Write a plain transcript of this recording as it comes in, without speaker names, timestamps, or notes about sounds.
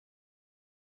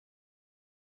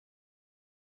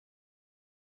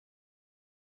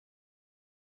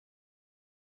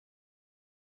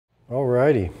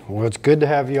Alrighty, well it's good to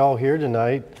have you all here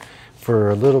tonight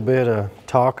for a little bit of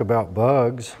talk about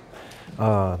bugs.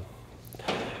 My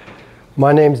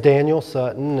name's Daniel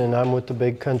Sutton and I'm with the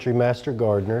Big Country Master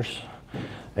Gardeners,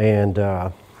 and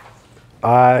the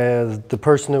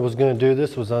person that was going to do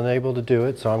this was unable to do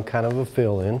it, so I'm kind of a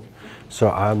fill-in. So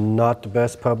I'm not the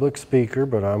best public speaker,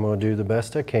 but I'm going to do the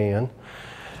best I can,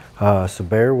 so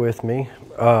bear with me.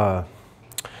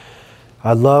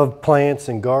 I love plants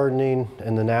and gardening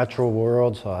and the natural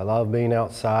world, so I love being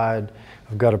outside.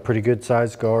 I've got a pretty good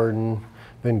sized garden.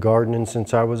 Been gardening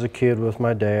since I was a kid with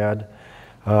my dad.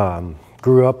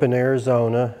 Grew up in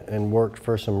Arizona and worked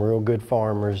for some real good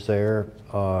farmers there.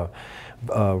 A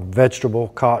vegetable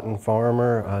cotton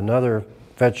farmer, another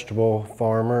vegetable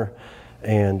farmer,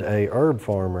 and a herb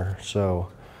farmer.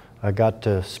 So I got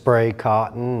to spray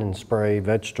cotton and spray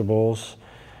vegetables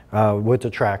with a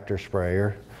tractor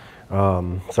sprayer.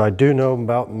 So I do know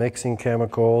about mixing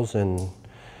chemicals and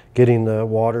getting the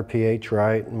water pH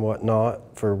right and whatnot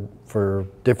for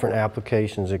different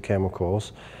applications of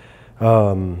chemicals.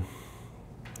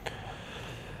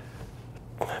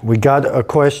 We got a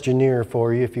questionnaire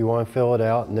for you if you want to fill it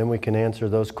out, and then we can answer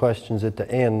those questions at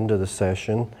the end of the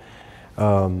session.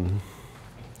 I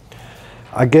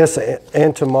guess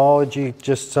entomology,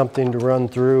 just something to run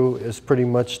through, is pretty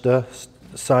much the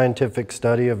scientific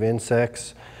study of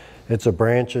insects. It's a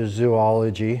branch of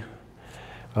zoology.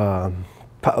 A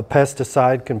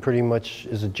pesticide can pretty much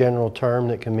is a general term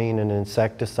that can mean an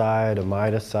insecticide, a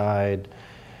miticide,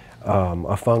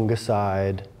 a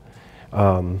fungicide,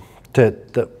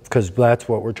 because that's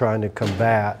what we're trying to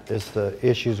combat, is the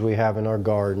issues we have in our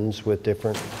gardens with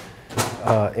different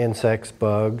insects,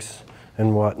 bugs,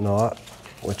 and whatnot,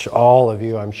 which all of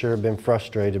you, I'm sure, have been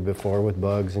frustrated before with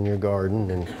bugs in your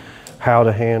garden and how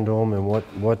to handle them and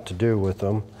what to do with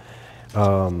them.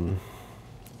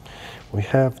 We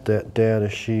have that data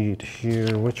sheet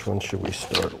here. Which one should we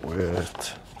start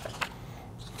with?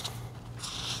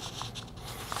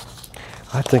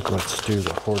 I think let's do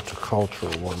the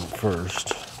horticultural one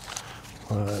first.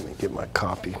 Let me get my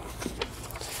copy.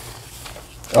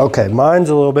 Okay, mine's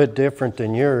a little bit different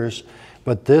than yours,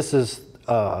 but this is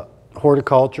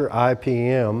horticulture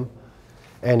IPM,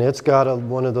 and it's got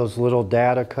one of those little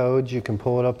data codes. You can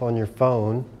pull it up on your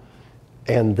phone.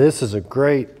 And this is a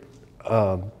great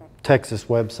Texas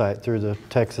website through the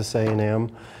Texas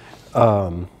A&M.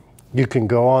 You can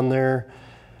go on there.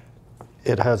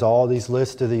 It has all these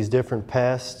lists of these different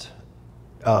pests.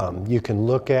 You can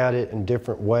look at it in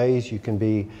different ways. You can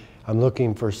be, I'm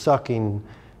looking for sucking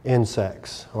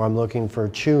insects, or I'm looking for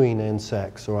chewing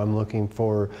insects, or I'm looking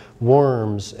for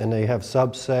worms, and they have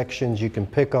subsections. You can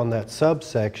pick on that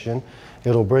subsection.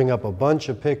 It'll bring up a bunch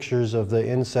of pictures of the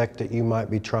insect that you might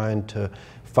be trying to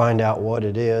find out what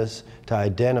it is, to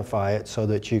identify it so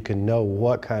that you can know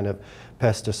what kind of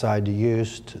pesticide to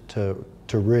use to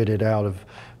rid it out of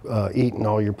eating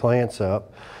all your plants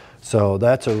up. So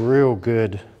that's a real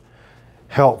good,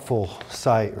 helpful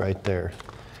site right there.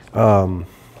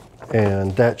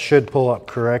 And that should pull up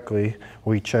correctly.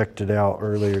 We checked it out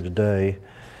earlier today.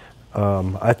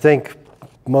 I think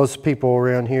most people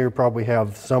around here probably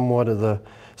have somewhat of the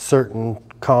certain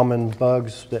common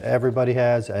bugs that everybody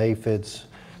has: aphids,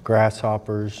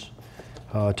 grasshoppers,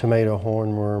 tomato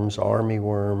hornworms,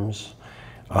 armyworms,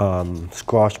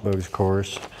 squash bugs, of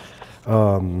course.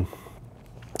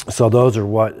 So those are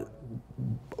what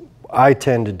I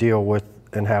tend to deal with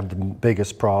and have the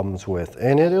biggest problems with.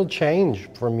 And it'll change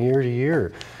from year to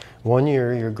year. One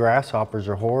year your grasshoppers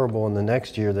are horrible, and the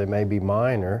next year they may be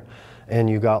minor, and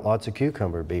you got lots of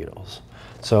cucumber beetles.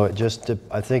 So it just,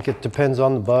 I think it depends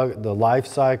on the bug, the life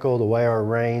cycle, the way our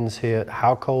rains hit,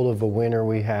 how cold of a winter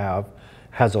we have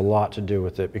has a lot to do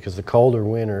with it, because the colder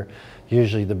winter,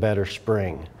 usually the better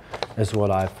spring, is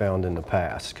what I've found in the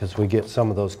past, because we get some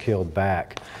of those killed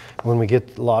back. When we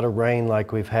get a lot of rain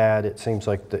like we've had, it seems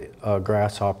like the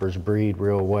grasshoppers breed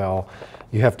real well.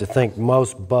 You have to think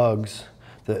most bugs,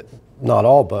 not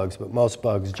all bugs, but most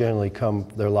bugs generally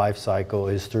their life cycle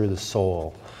is through the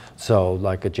soil. So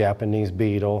like a Japanese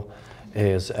beetle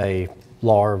is a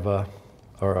larva,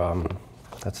 or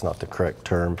that's not the correct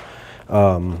term,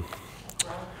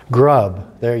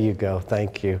 grub, there you go,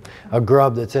 thank you. A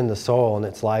grub that's in the soil, and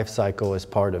its life cycle is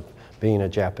part of being a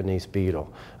Japanese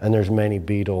beetle. And there's many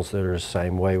beetles that are the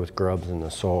same way with grubs in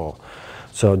the soil.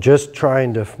 So just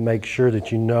trying to make sure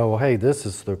that you know, hey, this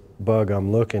is the bug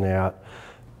I'm looking at.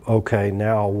 Okay,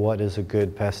 now what is a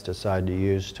good pesticide to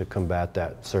use to combat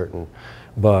that certain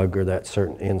bug or that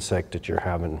certain insect that you're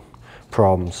having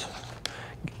problems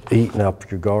eating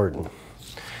up your garden?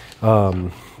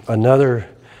 Another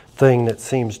thing that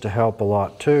seems to help a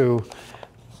lot too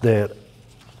that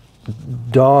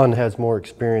Don has more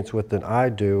experience with than I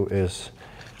do is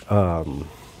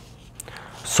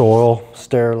soil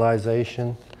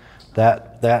sterilization.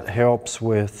 That helps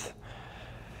with,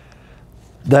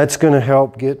 that's going to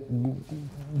help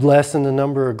lessen the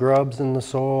number of grubs in the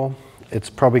soil. It's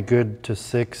probably good to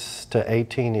 6 to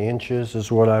 18 inches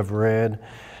is what I've read.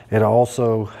 It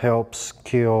also helps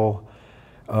kill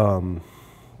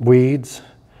weeds.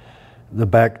 The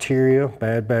bacteria,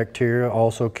 bad bacteria,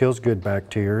 also kills good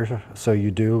bacteria. So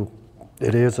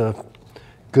it is a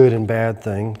good and bad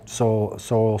thing,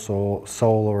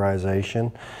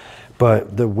 solarization.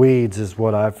 But the weeds is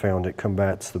what I've found it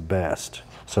combats the best.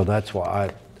 So that's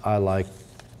why I like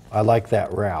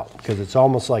that route, because it's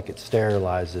almost like it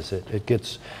sterilizes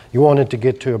it. You want it to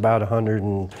get to about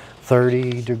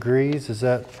 130 degrees, is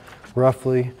that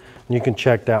roughly? And you can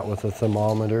check that with a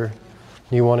thermometer.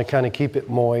 You want to kind of keep it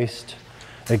moist.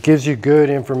 It gives you good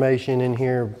information in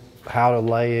here, how to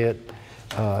lay it.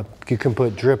 You can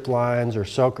put drip lines or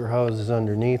soaker hoses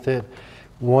underneath it.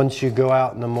 Once you go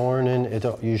out in the morning,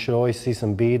 you should always see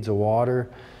some beads of water.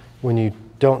 When you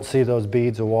don't see those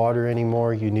beads of water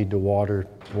anymore, you need to water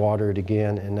it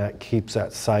again, and that keeps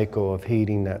that cycle of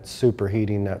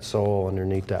superheating that soil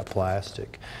underneath that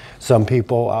plastic. Some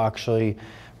people actually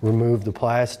remove the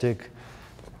plastic,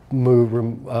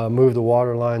 move the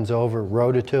water lines over,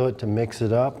 rototill it to mix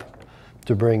it up,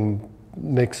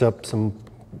 mix up some.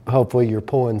 Hopefully you're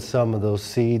pulling some of those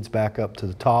seeds back up to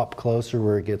the top closer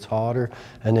where it gets hotter,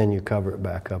 and then you cover it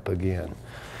back up again.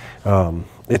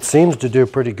 It seems to do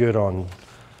pretty good on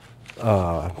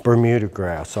Bermuda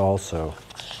grass also.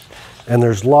 And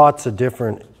there's lots of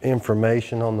different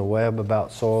information on the web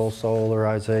about soil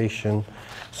solarization.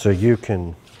 So you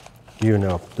can,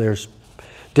 there's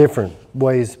different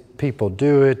ways people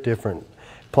do it, different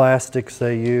plastics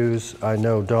they use. I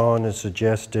know Dawn has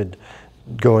suggested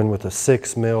going with a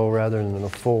 6 mil rather than a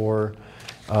 4.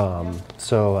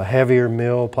 So a heavier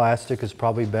mil plastic is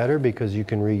probably better because you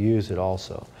can reuse it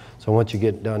also. So once you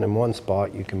get done in one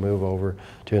spot, you can move over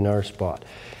to another spot.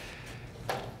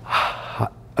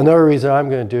 Another reason I'm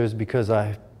going to do is because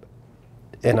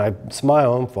it's my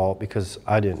own fault because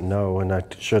I didn't know, and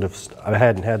I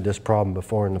hadn't had this problem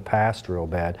before in the past real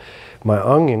bad. My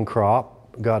onion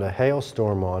crop got a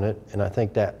hailstorm on it, and I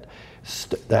think that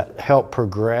helped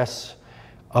progress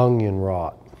onion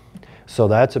rot. So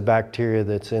that's a bacteria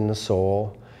that's in the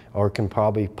soil, or can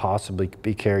possibly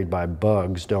be carried by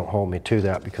bugs. Don't hold me to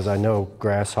that, because I know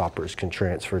grasshoppers can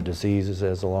transfer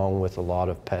diseases along with a lot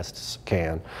of pests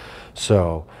can.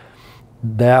 So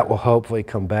that will hopefully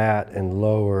combat and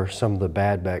lower some of the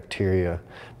bad bacteria,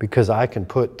 because I can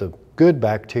put the good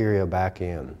bacteria back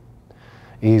in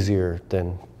easier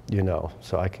than,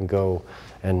 so I can go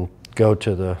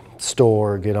to the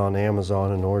store, get on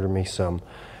Amazon and order me some,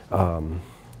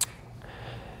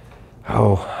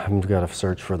 I've got to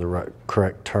search for the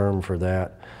correct term for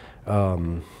that.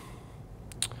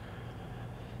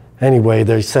 Anyway,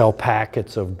 they sell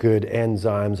packets of good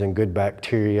enzymes and good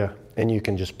bacteria, and you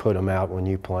can just put them out when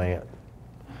you plant.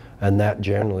 And that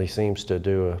generally seems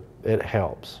to it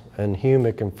helps. And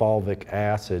humic and fulvic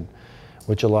acid,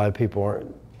 which a lot of people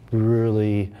aren't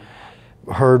really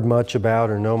heard much about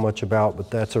or know much about, but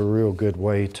that's a real good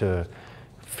way to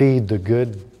feed the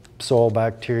good soil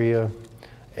bacteria,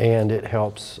 and it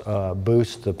helps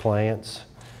boost the plants.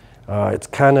 It's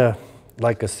kind of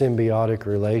like a symbiotic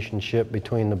relationship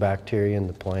between the bacteria and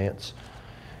the plants,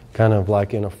 kind of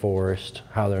like in a forest,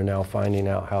 how they're now finding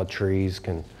out how trees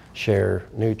can share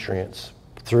nutrients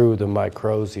through the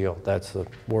mycorrhizal. That's the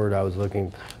word I was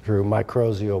looking through,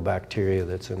 mycorrhizal bacteria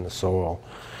that's in the soil.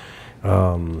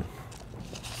 And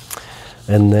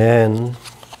then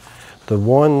the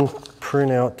one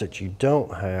printout that you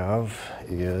don't have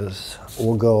is,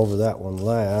 we'll go over that one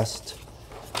last.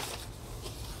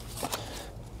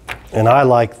 And I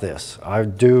like this. I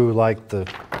do like the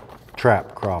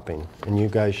trap cropping, and you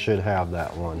guys should have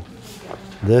that one.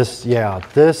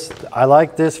 I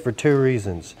like this for 2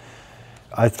 reasons.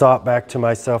 I thought back to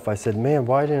myself, I said, man,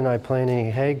 why didn't I plant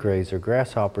any hay grazer?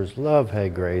 Grasshoppers love hay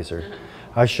grazer.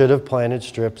 I should have planted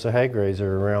strips of hay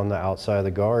grazer around the outside of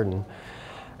the garden.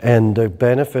 And the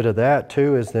benefit of that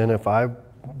too is then if I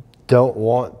don't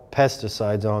want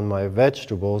pesticides on my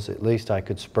vegetables, at least I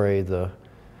could spray the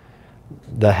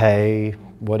hay,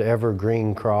 whatever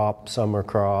green crop, summer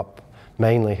crop,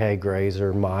 mainly hay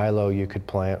grazer, milo you could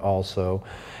plant also.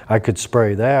 I could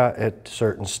spray that at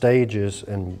certain stages,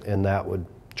 and that would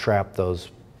trap those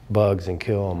bugs and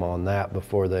kill them on that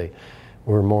before they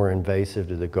were more invasive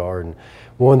to the garden.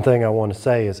 One thing I want to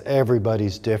say is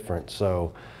everybody's different.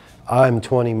 So I'm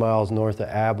 20 miles north of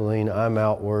Abilene. I'm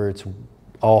out where it's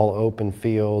all open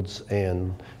fields,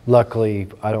 and luckily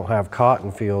I don't have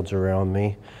cotton fields around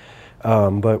me,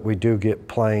 but we do get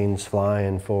planes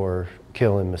flying for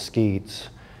killing mesquites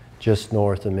just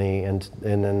north of me, and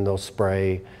then they'll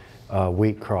spray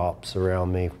wheat crops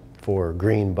around me for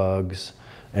green bugs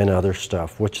and other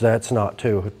stuff, which that's not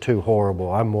too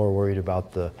horrible. I'm more worried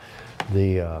about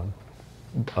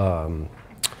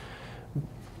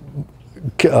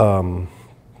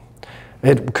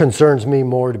it concerns me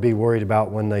more to be worried about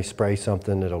when they spray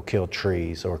something that'll kill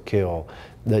trees or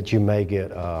that you may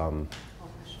get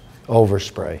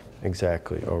overspray.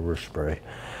 Exactly, overspray.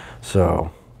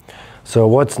 So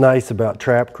what's nice about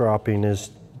trap cropping is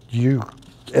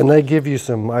and they give you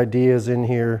some ideas in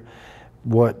here,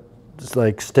 what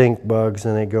like stink bugs,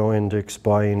 and they go in to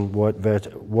explain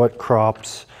what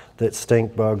crops that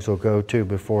stink bugs will go to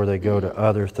before they go to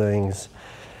other things.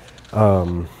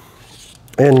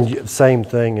 And same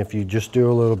thing, if you just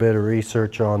do a little bit of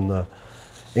research on the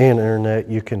internet,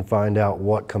 you can find out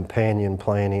what companion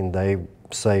planting they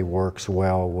say works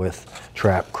well with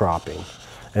trap cropping,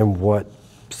 and what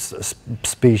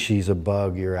species of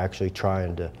bug you're actually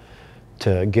trying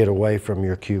to get away from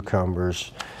your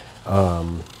cucumbers,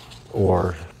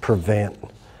 or prevent.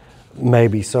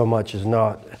 Maybe so much as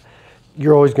not.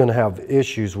 You're always going to have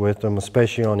issues with them,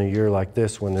 especially on a year like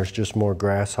this when there's just more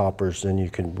grasshoppers than you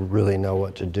can really know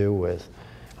what to do with,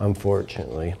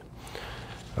 unfortunately.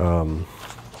 And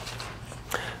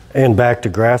back to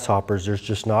grasshoppers, there's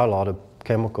just not a lot of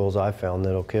chemicals I found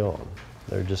that'll kill them.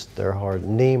 They're hard.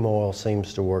 Neem oil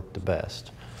seems to work the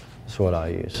best. That's what I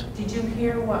use. Did you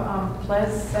hear what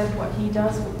Plez said, what he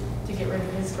does to get rid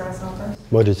of his grasshoppers?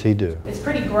 What does he do? It's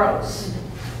pretty gross.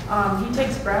 He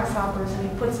takes grasshoppers and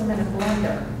he puts them in a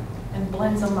blender and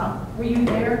blends them up. Were you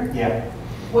there? Yeah.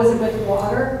 Was it with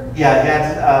water?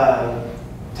 Yeah,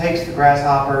 he takes the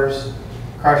grasshoppers,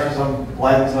 crushes them,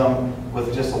 blends them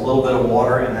with just a little bit of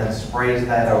water, and then sprays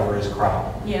that over his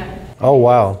crop. Yeah. Oh,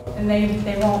 wow. And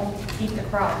they won't eat the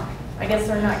crop. I guess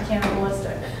they're not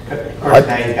cannibalistic. Of course,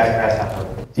 now you've got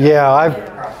grasshopper. Yeah,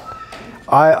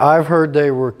 I've heard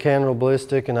they were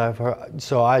cannibalistic, and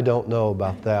so I don't know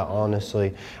about that,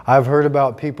 honestly. I've heard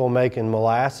about people making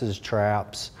molasses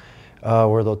traps,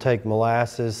 where they'll take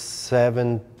molasses,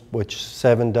 seven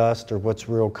dust, or what's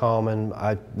real common.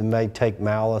 They may take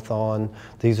malathion.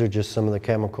 These are just some of the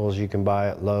chemicals you can buy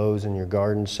at Lowe's in your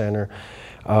garden center.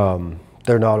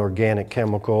 They're not organic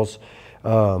chemicals.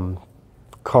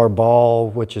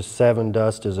 Carbol, which is 7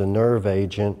 dust, is a nerve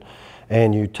agent.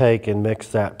 And you take and mix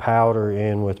that powder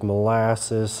in with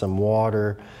molasses, some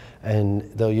water, and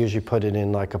they'll usually put it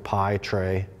in like a pie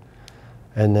tray,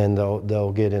 and then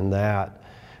they'll get in that.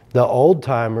 The old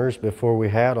timers, before we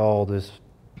had all this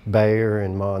Bayer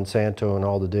and Monsanto and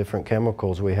all the different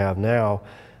chemicals we have now,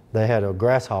 they had a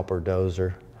grasshopper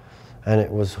dozer, and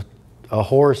it was a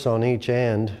horse on each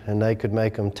end, and they could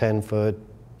make them 10 foot,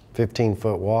 15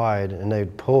 foot wide, and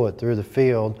they'd pull it through the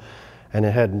field, and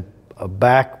it had a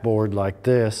backboard like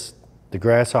this. The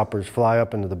grasshoppers fly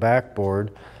up into the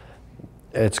backboard.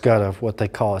 It's got what they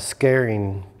call a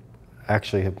scaring.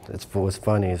 Actually, it was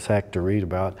funny as heck to read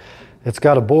about. It's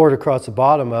got a board across the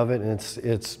bottom of it, and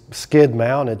it's skid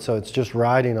mounted, so it's just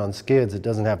riding on skids. It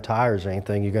doesn't have tires or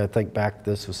anything. You got to think back,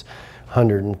 this was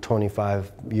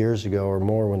 125 years ago or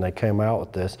more when they came out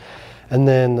with this. And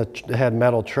then it had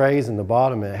metal trays in the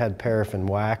bottom, and it had paraffin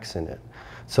wax in it.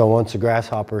 So once the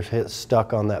grasshopper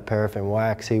stuck on that paraffin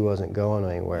wax, he wasn't going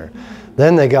anywhere.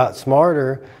 Then they got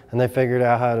smarter, and they figured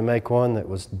out how to make one that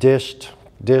was dished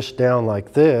down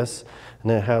like this,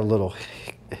 and it had a little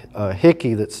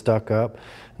hickey that stuck up,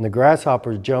 and the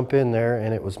grasshoppers jump in there,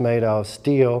 and it was made out of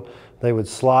steel. They would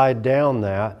slide down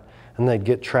that, and they'd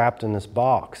get trapped in this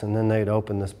box, and then they'd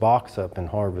open this box up and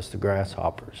harvest the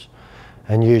grasshoppers,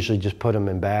 and usually just put them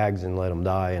in bags and let them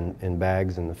die in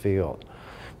bags in the field.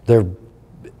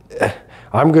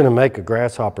 I'm going to make a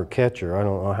grasshopper catcher. I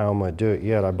don't know how I'm going to do it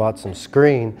yet. I bought some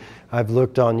screen. I've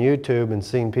looked on YouTube and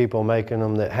seen people making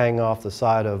them that hang off the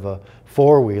side of a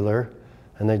four-wheeler,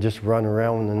 and they just run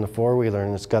around in the four-wheeler,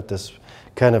 and it's got this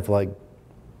kind of like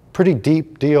pretty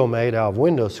deep deal made out of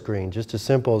window screen, just as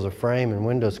simple as a frame and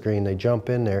window screen. They jump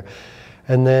in there,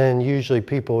 and then usually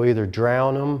people either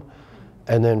drown them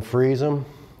and then freeze them,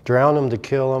 drown them to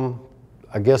kill them,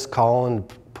 I guess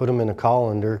put them in a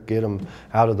colander, get them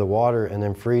out of the water, and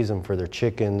then freeze them for their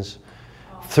chickens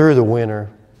through the winter,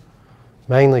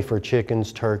 mainly for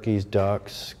chickens, turkeys,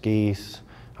 ducks, geese.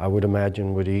 I would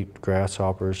imagine would eat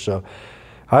grasshoppers. So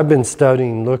I've been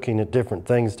studying, looking at different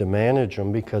things to manage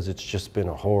them, because it's just been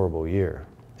a horrible year.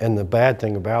 And the bad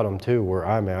thing about them too, where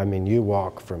I'm at, I mean, you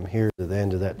walk from here to the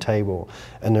end of that table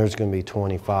and there's gonna be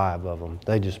 25 of them.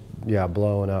 They just, yeah,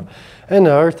 blowing up. And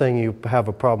the other thing you have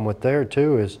a problem with there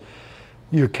too is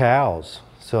your cows.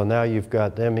 So now you've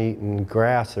got them eating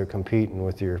grass, they're competing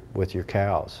with your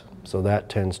cows. So that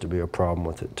tends to be a problem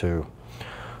with it too.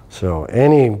 So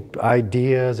any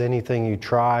ideas, anything you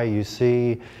try, you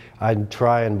see, I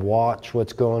try and watch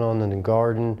what's going on in the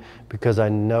garden, because I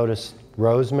noticed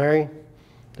rosemary,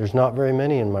 there's not very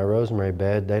many in my rosemary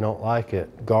bed. They don't like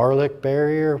it. Garlic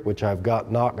barrier, which I've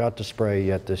not got to spray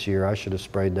yet this year. I should have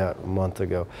sprayed that a month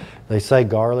ago. They say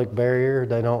garlic barrier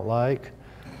they don't like.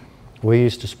 We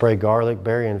used to spray garlic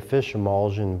berry and fish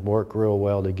emulsion, work real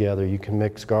well together. You can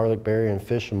mix garlic berry and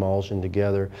fish emulsion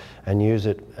together and use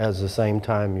it as the same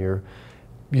time you're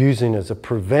using as a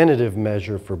preventative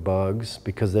measure for bugs,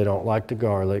 because they don't like the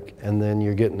garlic, and then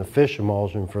you're getting the fish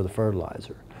emulsion for the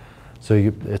fertilizer. So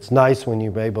it's nice when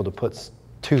you're able to put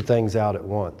two things out at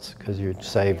once, because you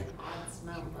save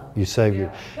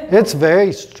your, it's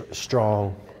very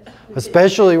strong.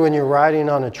 Especially when you're riding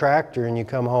on a tractor and you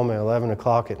come home at 11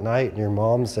 o'clock at night and your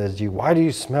mom says to you, "Why do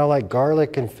you smell like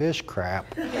garlic and fish crap?"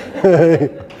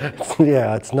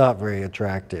 Yeah, it's not very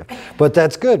attractive. But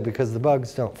that's good, because the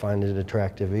bugs don't find it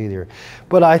attractive either.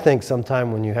 But I think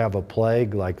sometime when you have a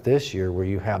plague like this year, where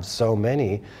you have so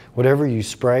many, whatever you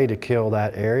spray to kill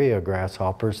that area of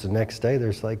grasshoppers, the next day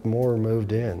there's like more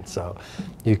moved in. So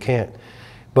you can't.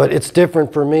 But it's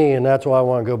different for me, and that's why I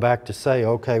want to go back to say,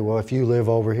 okay, well, if you live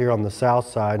over here on the south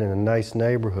side in a nice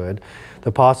neighborhood,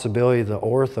 the possibility the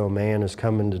ortho man is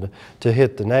coming to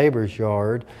hit the neighbor's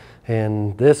yard,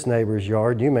 and this neighbor's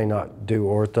yard, you may not do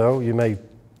ortho, you may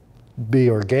be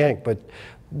organic, but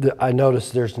I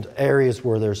noticed there's areas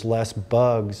where there's less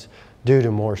bugs due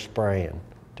to more spraying,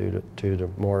 due to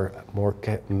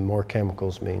more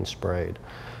chemicals being sprayed.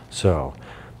 So,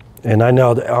 and I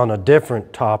know that on a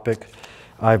different topic,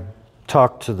 I've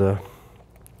talked to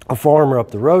a farmer up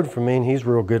the road from me, and he's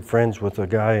real good friends with a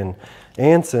guy in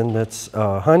Anson that's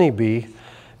a honeybee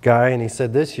guy, and he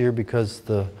said this year, because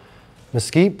the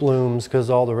mesquite blooms,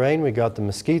 because all the rain we got, the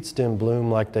mesquites didn't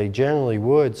bloom like they generally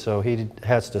would, so he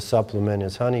has to supplement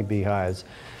his honeybee hives.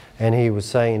 And he was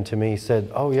saying to me, he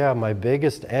said, "Oh yeah, my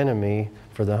biggest enemy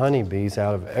for the honeybees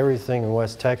out of everything in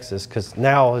West Texas," because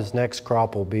now his next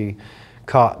crop will be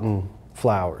cotton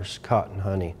flowers, cotton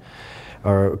honey.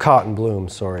 Or cotton bloom,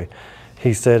 sorry.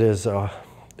 He said is a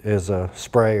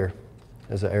sprayer,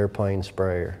 is an airplane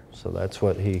sprayer. So that's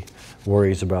what he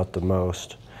worries about the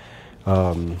most.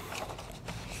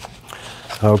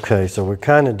 Okay, so we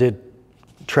kind of did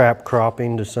trap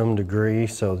cropping to some degree,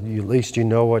 so at least you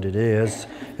know what it is.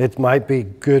 It might be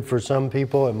good for some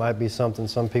people, it might be something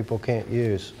some people can't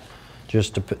use.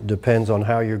 Just depends on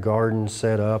how your garden's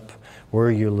set up, where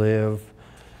you live.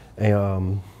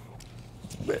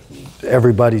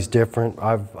 Everybody's different.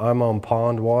 I'm on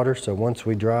pond water, so once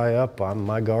we dry up,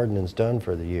 my gardening's done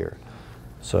for the year.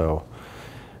 So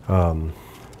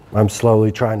I'm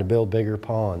slowly trying to build bigger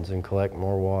ponds and collect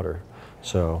more water.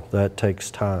 So that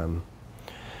takes time.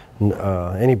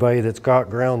 Anybody that's got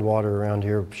groundwater around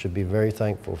here should be very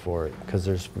thankful for it, because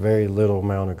there's very little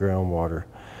amount of groundwater.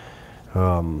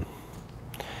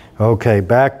 Okay,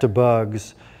 back to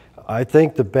bugs. I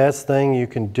think the best thing you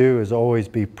can do is always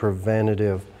be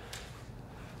preventative.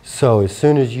 So as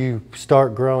soon as you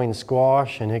start growing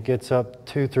squash and it gets up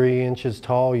 2-3 inches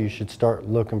tall, you should start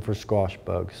looking for squash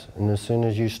bugs. And as soon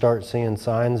as you start seeing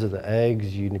signs of the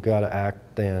eggs, you got to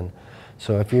act then.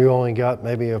 So if you only got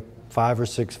maybe a 5 or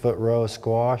 6 foot row of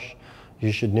squash,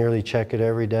 you should nearly check it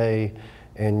every day,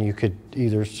 and you could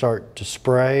either start to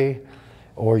spray,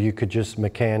 or you could just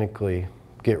mechanically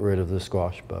get rid of the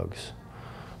squash bugs.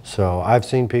 So I've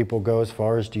seen people go as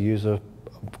far as to use a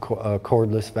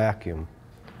cordless vacuum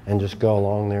and just go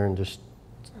along there and just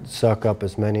suck up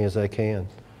as many as they can.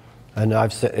 And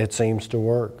it seems to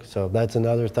work. So that's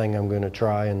another thing I'm going to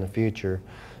try in the future,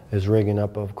 is rigging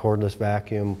up a cordless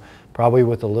vacuum, probably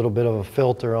with a little bit of a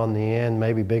filter on the end,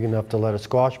 maybe big enough to let a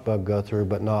squash bug go through,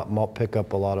 but not pick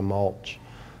up a lot of mulch.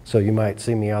 So you might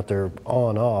see me out there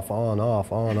on, off,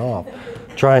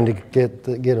 trying to get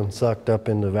them sucked up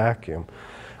in the vacuum.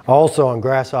 Also on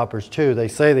grasshoppers too, they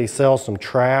say they sell some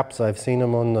traps. I've seen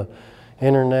them on the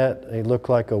internet. They look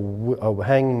like a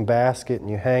hanging basket, and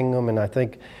you hang them, and I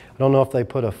don't know if they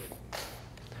put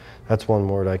that's one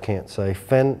word I can't say,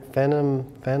 pheromone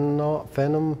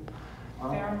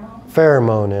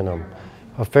in them.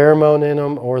 A pheromone in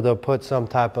them, or they'll put some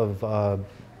type of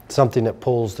something that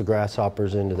pulls the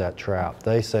grasshoppers into that trap.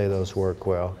 They say those work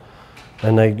well.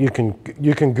 And you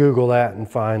can Google that and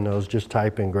find those. Just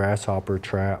type in grasshopper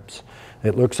traps.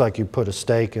 It looks like you put a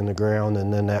stake in the ground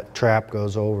and then that trap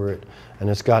goes over it, and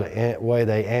it's got a way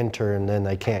they enter and then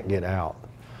they can't get out.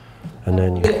 And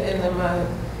then you... And then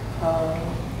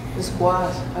the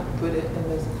squash, I put it in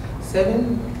the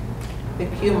 7, they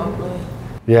kill my plant.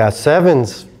 Yeah,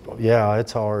 7's, yeah,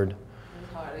 it's hard.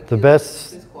 It's hard. The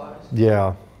best, The squash.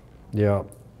 yeah, yeah.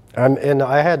 And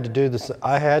I had to do this,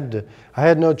 I had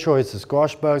no choice. The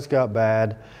squash bugs got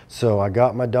bad, so I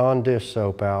got my Dawn dish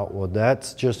soap out. Well,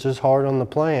 that's just as hard on the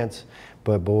plants,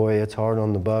 but boy, it's hard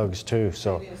on the bugs too.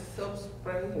 So, Soap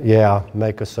spray. yeah,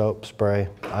 make a soap spray.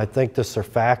 I think the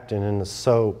surfactant in the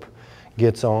soap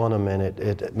gets on them, and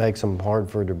it makes them hard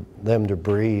for them to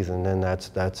breathe, and then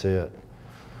that's it.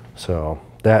 So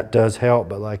that does help,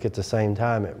 but like at the same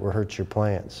time, it hurts your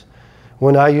plants.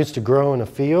 When I used to grow in a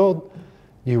field,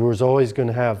 you was always going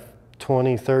to have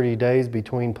 20, 30 days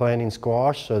between planting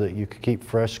squash so that you could keep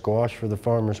fresh squash for the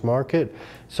farmer's market.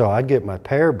 So I'd get my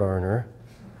pear burner.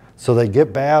 So they'd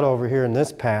get bad over here in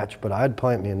this patch, but I'd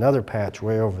plant me another patch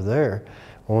way over there.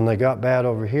 When they got bad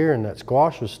over here and that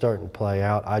squash was starting to play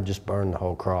out, I'd just burn the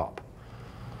whole crop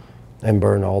and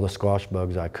burn all the squash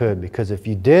bugs I could, because if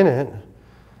you didn't,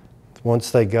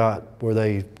 once they got where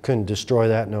they couldn't destroy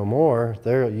that no more,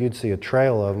 you'd see a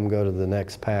trail of them go to the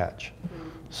next patch.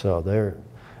 So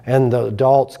and the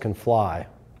adults can fly,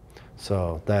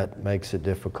 so that makes it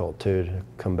difficult too to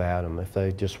combat them. If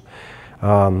they just,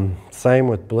 same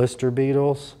with blister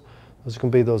beetles. Those can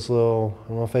be those little, I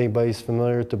don't know if anybody's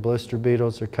familiar with the blister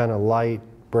beetles. They're kind of light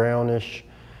brownish.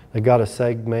 They got a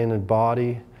segmented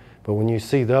body, but when you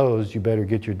see those, you better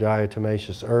get your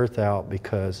diatomaceous earth out,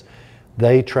 because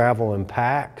they travel in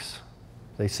packs.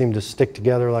 They seem to stick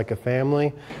together like a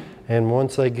family, and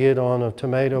once they get on a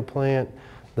tomato plant,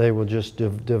 they will just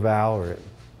devour it.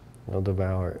 They'll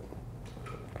devour it.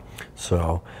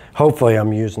 So hopefully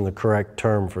I'm using the correct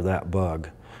term for that bug,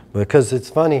 because it's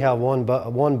funny how one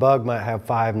bug might have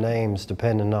 5 names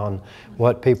depending on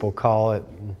what people call it,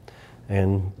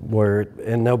 and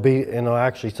they'll be,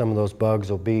 actually some of those bugs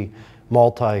will be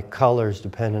multi-colors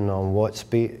depending on what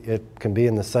it can be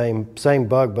in the same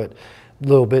bug, but a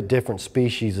little bit different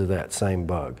species of that same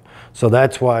bug. So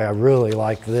that's why I really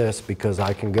like this, because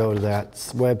I can go to that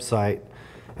website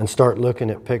and start looking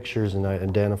at pictures and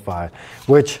identify,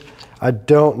 which I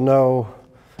don't know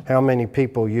how many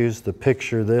people use the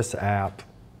Picture This app.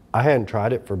 I hadn't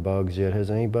tried it for bugs yet.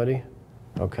 Has anybody?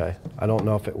 Okay. I don't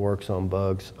know if it works on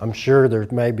bugs. I'm sure there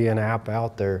may be an app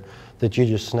out there that you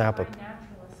just snap a...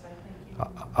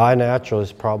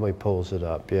 iNaturalist probably pulls it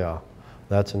up, yeah.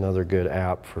 That's another good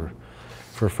app for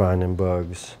finding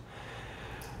bugs.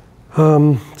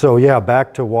 So yeah,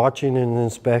 back to watching and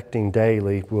inspecting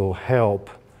daily will help,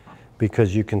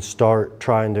 because you can start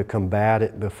trying to combat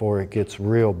it before it gets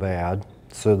real bad.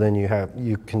 So then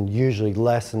you can usually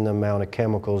lessen the amount of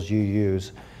chemicals you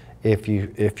use if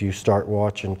you start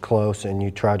watching close and you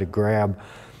try to grab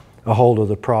a hold of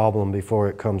the problem before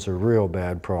it becomes a real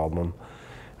bad problem.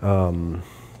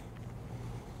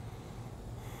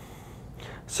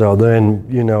 So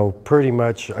then, pretty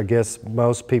much, I guess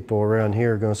most people around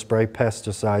here are going to spray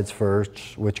pesticides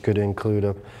first, which could include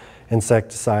a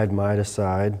insecticide,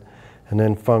 miticide, and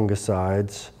then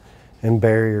fungicides and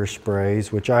barrier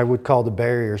sprays, which I would call the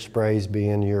barrier sprays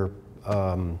being your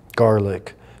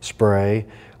garlic spray,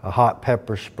 a hot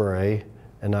pepper spray.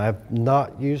 And I've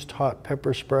not used hot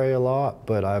pepper spray a lot,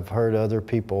 but I've heard other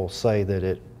people say that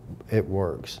it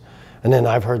works. And then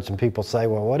I've heard some people say,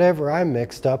 well, whatever I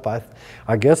mixed up,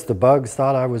 I guess the bugs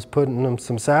thought I was putting them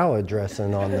some salad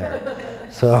dressing on there.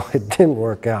 So it didn't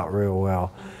work out real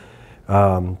well.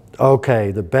 Okay,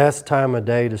 the best time of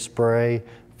day to spray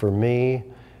for me,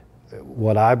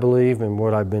 what I believe and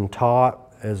what I've been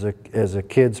taught as a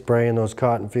kid spraying those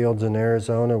cotton fields in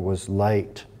Arizona, was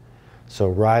late. So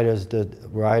right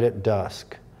at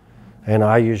dusk. And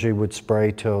I usually would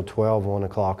spray till 12, 1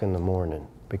 o'clock in the morning,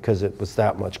 because it was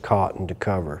that much cotton to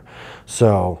cover.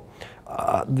 So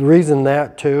the reason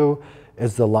that too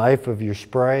is the life of your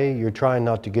spray. You're trying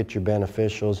not to get your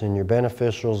beneficials, and your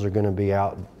beneficials are going to be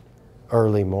out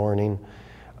early morning.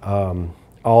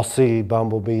 I'll see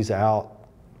bumblebees out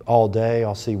all day.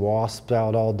 I'll see wasps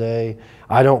out all day.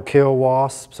 I don't kill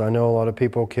wasps. I know a lot of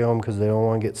people kill them because they don't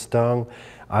want to get stung.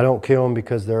 I don't kill them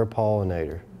because they're a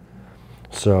pollinator.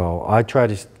 So I try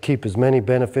to keep as many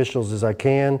beneficials as I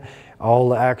can.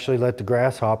 I'll actually let the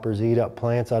grasshoppers eat up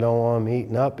plants I don't want them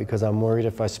eaten up, because I'm worried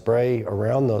if I spray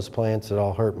around those plants that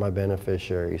I'll hurt my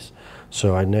beneficiaries.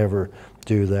 So I never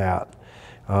do that.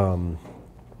 And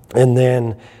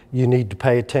then you need to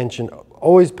pay attention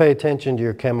Always pay attention to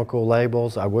your chemical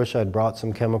labels. I wish I'd brought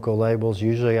some chemical labels.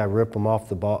 Usually I rip them off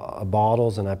the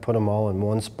bottles and I put them all in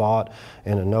one spot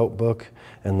in a notebook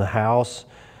in the house.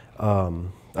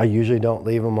 I usually don't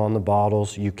leave them on the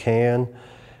bottles. You can.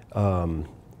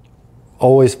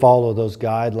 Always follow those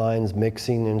guidelines,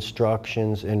 mixing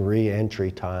instructions, and re-entry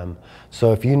time.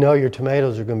 So if you know your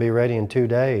tomatoes are going to be ready in 2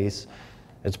 days,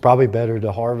 it's probably better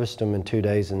to harvest them in 2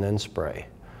 days and then spray.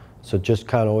 So just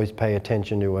kind of always pay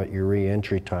attention to what your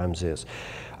re-entry times is.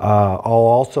 I'll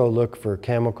also look for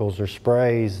chemicals or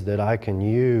sprays that I can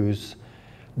use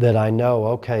that I know,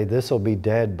 okay, this will be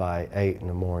dead by 8 in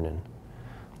the morning.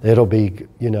 It'll be,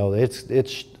 you know, it's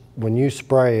when you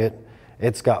spray it,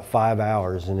 it's got 5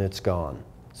 hours and it's gone.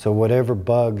 So whatever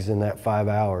bugs in that 5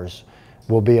 hours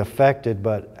will be affected,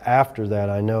 but after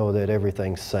that I know that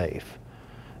everything's safe.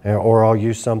 Or I'll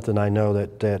use something I know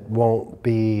that won't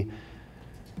be,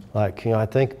 like, you know, I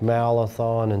think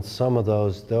Malathon and some of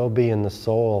those, they'll be in the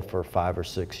soil for 5 or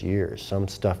 6 years. Some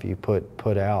stuff you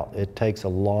put out, it takes a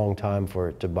long time for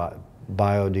it to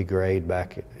biodegrade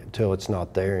back until it's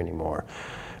not there anymore.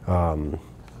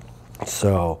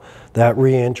 So that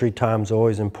re-entry time is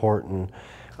always important.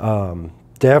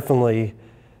 Definitely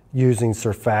using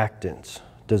surfactants.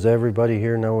 Does everybody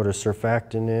here know what a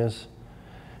surfactant is?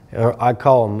 I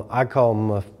call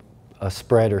them a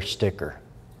spreader sticker.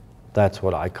 That's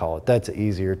what I call it. That's an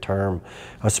easier term.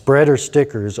 A spreader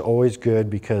sticker is always good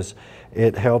because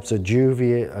it helps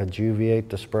adjuviate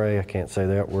the spray. I can't say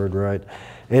that word right.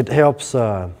 It helps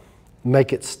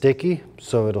make it sticky,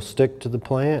 so it'll stick to the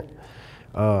plant.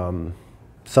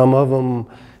 Some of them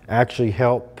actually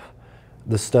help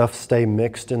the stuff stay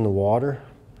mixed in the water,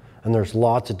 and there's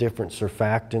lots of different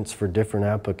surfactants for different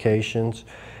applications.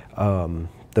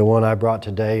 The one I brought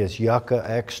today is yucca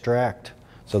extract.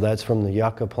 So that's from the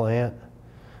yucca plant.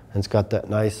 And it's got that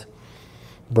nice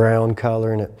brown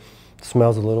color, and it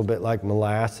smells a little bit like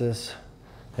molasses.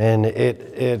 And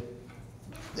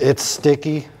it's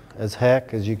sticky as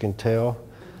heck, as you can tell.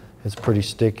 It's pretty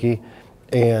sticky.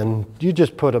 And you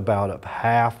just put about a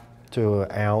half to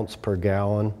an ounce per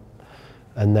gallon,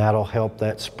 and that'll help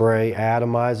that spray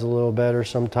atomize a little better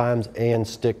sometimes and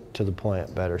stick to the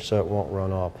plant better so it won't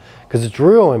run off. Because it's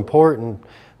real important,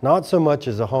 not so much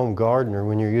as a home gardener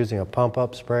when you're using a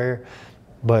pump-up sprayer,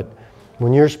 but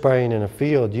when you're spraying in a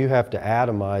field, you have to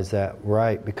atomize that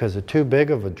right, because too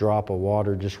big of a drop of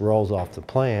water just rolls off the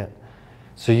plant.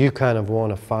 So you kind of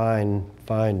want to find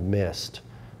mist.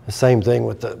 The same thing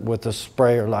with the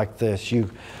sprayer like this.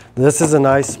 This is a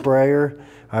nice sprayer.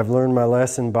 I've learned my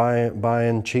lesson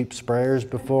buying cheap sprayers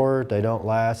before. They don't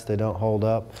last, they don't hold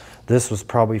up. This was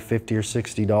probably $50 or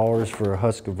 $60 for a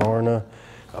Husqvarna.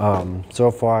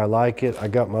 So far I like it. I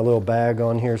got my little bag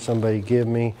on here somebody gave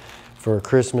me for a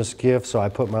Christmas gift, so I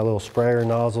put my little sprayer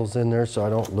nozzles in there so I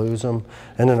don't lose them.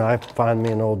 And then I find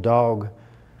me an old dog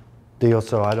deal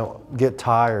so I don't get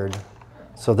tired.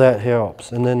 So that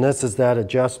helps. And then this is that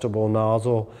adjustable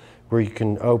nozzle where you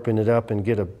can open it up and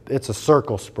it's a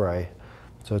circle spray.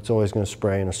 So it's always going to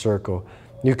spray in a circle.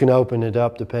 You can open it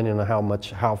up depending on how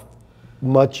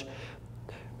much.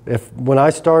 When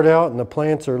I start out and the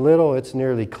plants are little, it's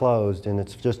nearly closed and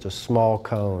it's just a small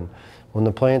cone. When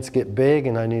the plants get big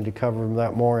and I need to cover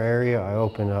that more area, I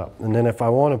open up. And then if I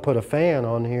want to put a fan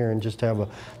on here and just have a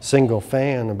single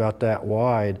fan about that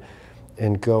wide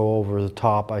and go over the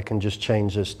top, I can just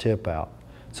change this tip out.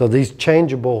 So these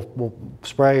changeable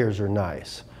sprayers are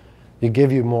nice. They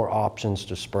give you more options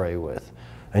to spray with.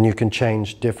 And you can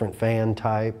change different fan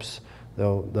types.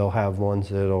 They'll have ones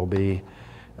that'll be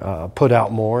put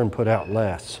out more and put out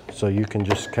less. So you can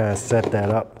just kind of set that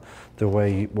up the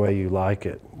way you like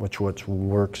it, which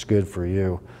works good for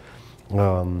you.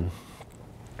 And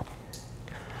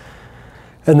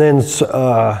then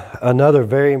another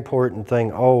very important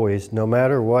thing always, no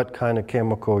matter what kind of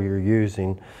chemical you're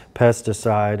using,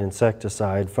 pesticide,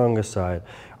 insecticide, fungicide,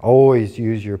 always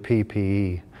use your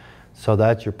PPE. So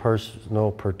that's your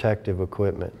personal protective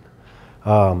equipment.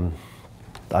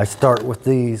 I start with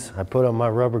these. I put on my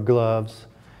rubber gloves.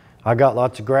 I got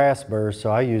lots of grass burrs, so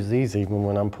I use these even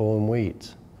when I'm pulling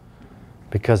weeds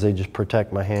because they just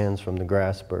protect my hands from the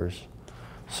grass burrs.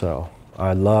 So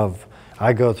I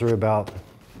go through about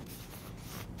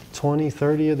 20,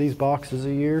 30 of these boxes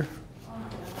a year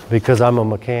because I'm a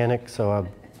mechanic, so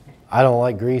I don't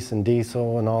like grease and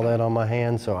diesel and all that on my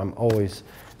hands, so I'm always,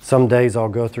 some days I'll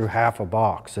go through half a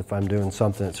box if I'm doing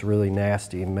something that's really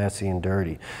nasty and messy and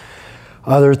dirty.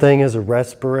 Other thing is a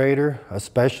respirator,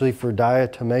 especially for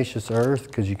diatomaceous earth,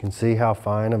 because you can see how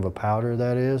fine of a powder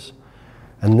that is.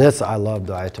 And this, I love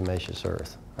diatomaceous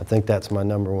earth. I think that's my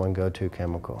 #1 go-to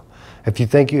chemical. If you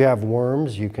think you have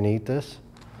worms, you can eat this.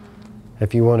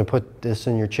 If you want to put this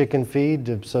in your chicken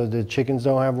feed so the chickens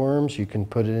don't have worms, you can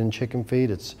put it in chicken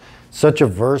feed. It's such a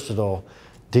versatile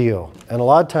deal. And a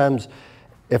lot of times,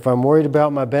 if I'm worried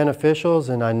about my beneficials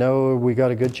and I know we got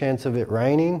a good chance of it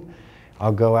raining,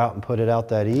 I'll go out and put it out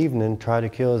that evening, try to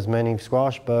kill as many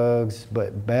squash bugs,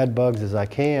 but bad bugs as I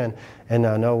can. And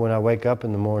I know when I wake up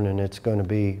in the morning, it's going to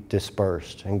be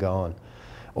dispersed and gone.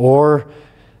 Or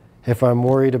if I'm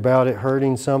worried about it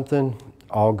hurting something,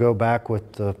 I'll go back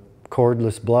with the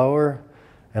cordless blower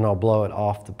and I'll blow it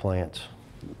off the plants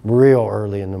real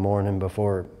early in the morning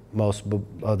before most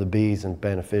of the bees and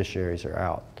beneficiaries are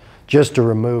out, just to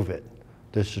remove it,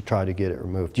 just to try to get it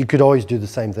removed. You could always do the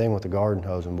same thing with the garden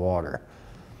hose and water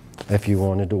if you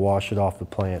wanted to wash it off the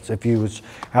plants. If you was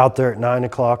out there at 9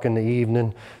 o'clock in the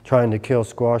evening trying to kill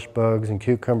squash bugs and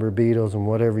cucumber beetles and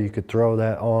whatever, you could throw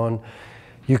that on.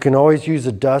 You can always use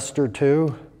a duster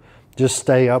too. Just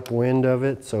stay upwind of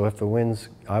it. So if the wind's,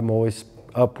 I'm always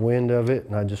upwind of it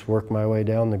and I just work my way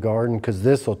down the garden, because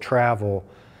this will travel,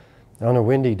 on a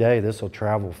windy day, this will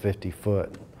travel 50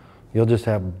 foot. You'll just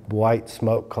have white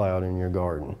smoke cloud in your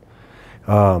garden.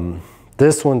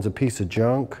 This one's a piece of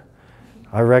junk.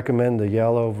 I recommend the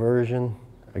yellow version.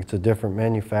 It's a different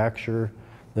manufacturer.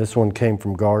 This one came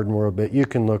from Garden World, but you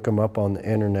can look them up on the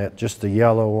internet. Just the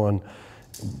yellow one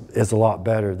is a lot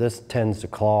better. This tends to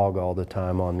clog all the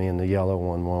time on me and the yellow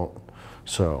one won't.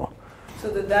 So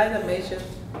the diatomaceous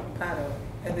powder,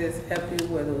 and this help you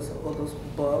with all those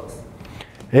bugs?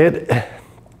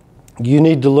 You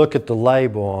need to look at the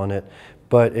label on it,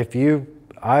 but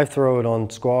I throw it on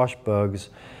squash bugs,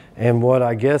 and what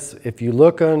I guess if you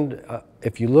look at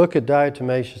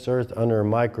diatomaceous earth under a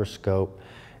microscope,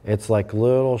 it's like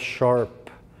little sharp,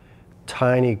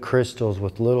 tiny crystals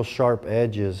with little sharp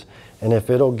edges, and if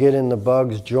it'll get in the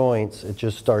bug's joints, it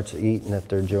just starts eating at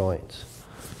their joints,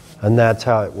 and that's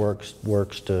how it works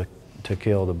to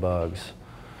kill the bugs.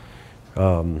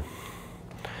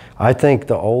 I think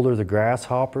the older the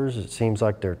grasshoppers, it seems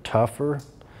like they're tougher.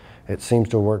 It seems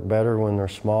to work better when they're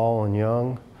small and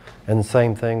young. And the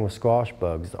same thing with squash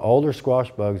bugs. The older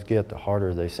squash bugs get, the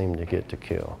harder they seem to get to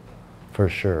kill, for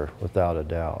sure, without a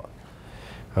doubt.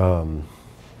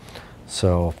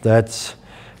 So that's,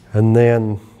 and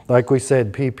then like we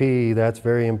said, PPE, that's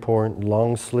very important.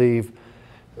 Long sleeve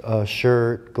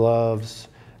shirt, gloves.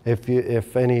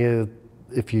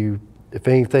 If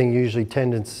anything usually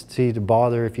tendency to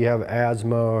bother, if you have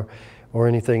asthma or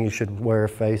anything, you should wear a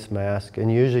face mask. And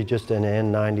usually just an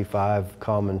N95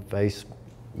 common face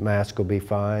mask will be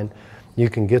fine. You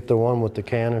can get the one with the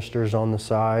canisters on the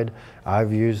side.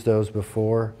 I've used those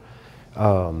before.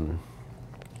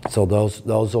 So those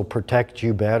will protect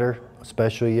you better,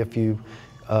 especially if you,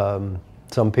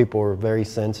 some people are very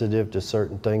sensitive to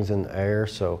certain things in the air.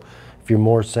 So if you're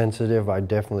more sensitive, I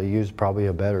definitely use probably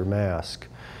a better mask.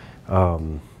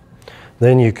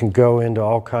 Then you can go into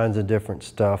all kinds of different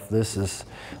stuff. This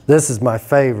is my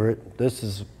favorite. This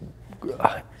is,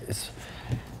 it's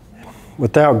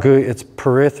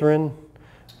perithrin.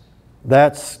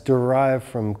 That's derived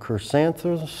from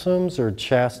chrysanthemums or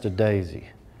Shasta daisy?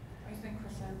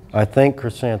 I think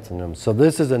chrysanthemums. So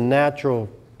this is a natural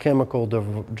chemical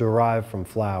derived from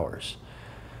flowers.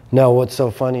 Now what's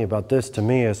so funny about this to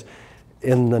me is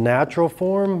in the natural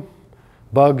form,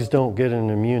 bugs don't get an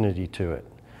immunity to it.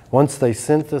 Once they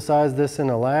synthesize this in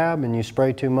a lab and you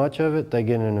spray too much of it, they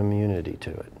get an immunity to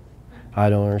it. I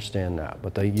don't understand that,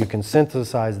 but you can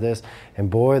synthesize this, and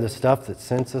boy, the stuff that's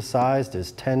synthesized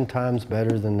is 10 times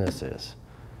better than this is.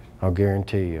 I'll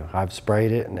guarantee you. I've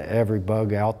sprayed it and every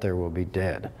bug out there will be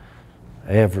dead.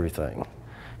 Everything.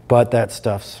 But that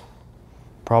stuff's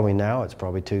probably now, it's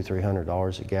probably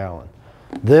 $200–300 a gallon.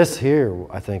 This here,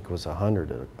 I think, was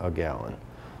 $100 a gallon.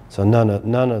 So none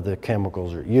of the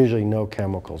chemicals are, usually no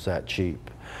chemicals that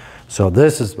cheap. So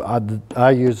this is,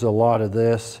 I use a lot of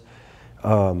this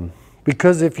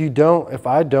because if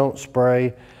I don't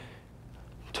spray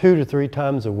 2 to 3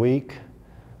 times a week,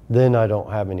 then I don't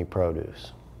have any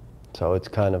produce. So it's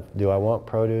kind of, do I want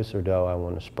produce or do I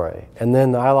want to spray? And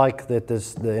then I like that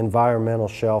the environmental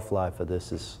shelf life of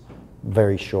this is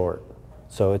very short.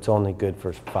 So it's only good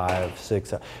for 5,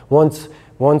 6 hours.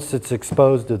 Once it's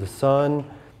exposed to the sun,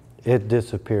 it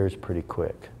disappears pretty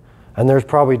quick. And there's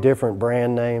probably different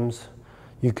brand names.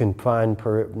 You can find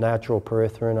natural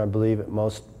perithrin, I believe, at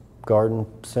most garden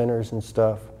centers and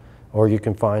stuff. Or you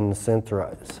can find the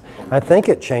synthrized. I think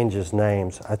it changes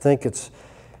names. I think it's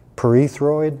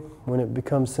perithroid when it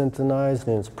becomes synthesized,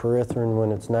 and it's perithrin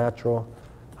when it's natural.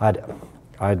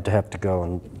 I'd have to go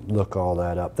and look all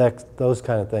that up. Those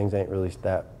kind of things ain't really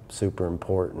that super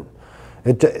important.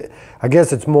 I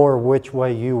guess it's more which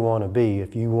way you want to be.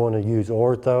 If you want to use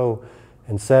ortho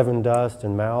and 7-Dust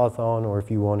and Malathion, or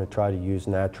if you want to try to use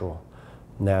natural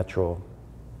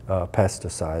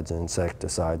pesticides and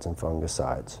insecticides and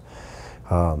fungicides.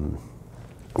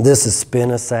 This is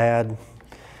spinosad.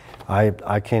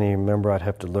 I can't even remember. I'd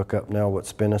have to look up now what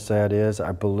spinosad is.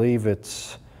 I believe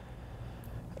it's,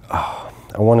 I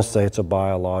want to say it's a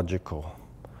biological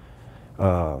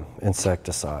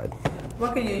insecticide.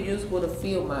 What can you use for the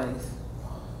field mice?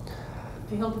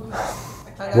 Field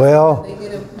mice. Well, They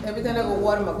get every time I go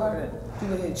water my garden,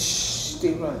 people say, shh,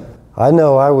 they run. I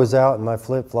know I was out in my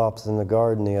flip-flops in the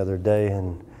garden the other day,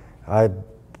 and I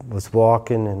was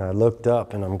walking and I looked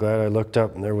up, and I'm glad I looked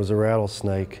up, and there was a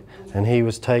rattlesnake, and he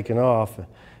was taking off.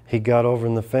 He got over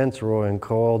in the fence row and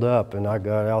coiled up, and I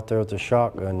got out there with the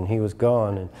shotgun, and he was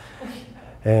gone.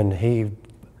 And he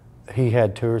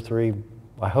had 2 or 3,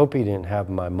 I hope he didn't have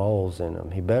my moles in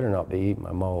him. He better not be eating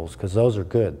my moles, because those are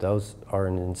good. Those are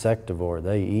an insectivore.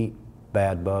 They eat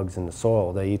bad bugs in the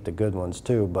soil. They eat the good ones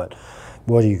too, but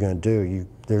what are you going to do?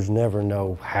 There's never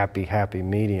no happy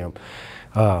medium.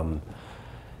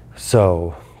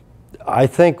 So I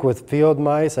think with field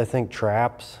mice, I think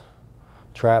traps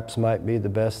might be the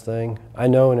best thing. I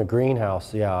know in a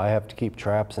greenhouse, yeah, I have to keep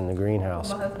traps in the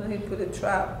greenhouse. My husband, he put a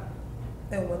trap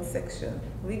in one section.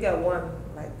 We got one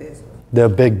like this. The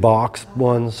big box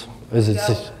ones? Is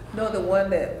it? No, the one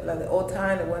that, like the old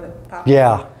time, the one that popped.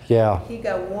 Yeah, yeah. He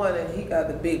got one and he got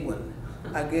the big one.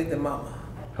 I gave the mama.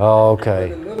 Oh, The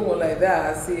okay. little one like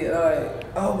that, I see it like,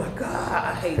 oh my God,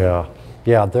 I hate it.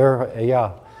 Yeah,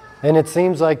 yeah, and it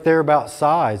seems like they're about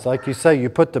size. Like you say, you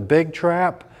put the big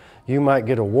trap, you might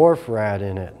get a wharf rat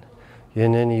in it.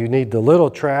 And then you need the little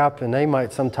trap, and they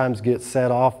might sometimes get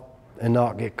set off and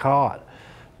not get caught.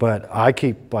 But I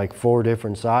keep like 4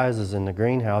 different sizes in the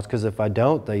greenhouse, because if I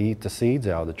don't, they eat the seeds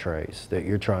out of the trays that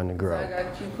you're trying to grow. I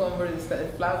got cucumbers that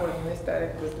started flowering and they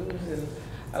started producing.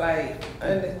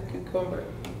 And the cucumber,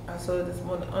 I saw this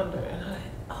one under, and I'm like,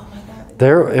 oh my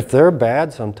God. If they're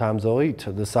bad, sometimes they'll eat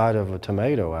to the side of a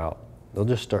tomato out. They'll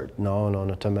just start gnawing on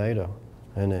a tomato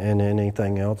and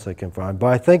anything else they can find. But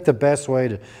I think the best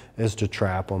way is to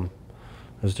trap them,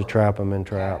 in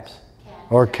traps.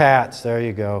 Or cats, there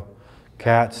you go.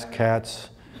 Cats.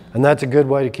 And that's a good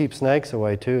way to keep snakes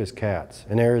away too, is cats.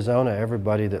 In Arizona,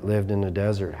 everybody that lived in the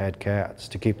desert had cats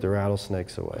to keep the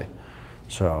rattlesnakes away.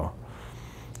 So,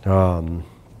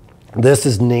 this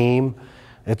is neem.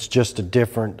 It's just a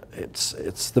different,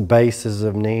 it's the basis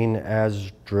of neem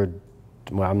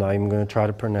well, I'm not even going to try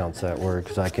to pronounce that word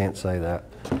because I can't say that.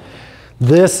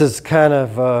 This is kind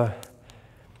of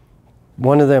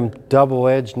one of them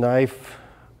double-edged knife.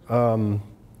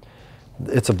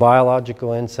 It's a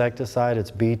biological insecticide. It's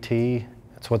BT.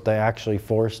 It's what they actually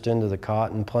forced into the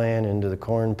cotton plant, into the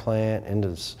corn plant,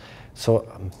 so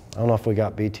I don't know if we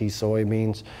got BT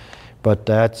soybeans, but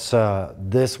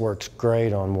this works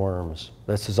great on worms.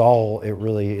 This is all it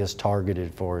really is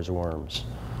targeted for, is worms.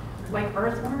 Like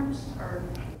earthworms or?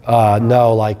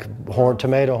 No, like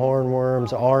tomato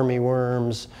hornworms, army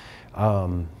worms.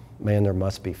 Man, there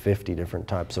must be 50 different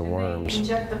types of worms. They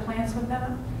inject the plants with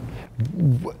that?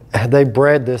 They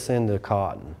bred this into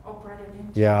cotton. Oh, bred it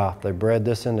into? Yeah, they bred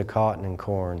this into cotton and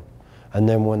corn. And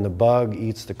then when the bug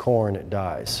eats the corn, it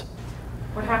dies.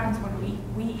 What happens when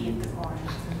we eat the corn?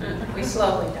 We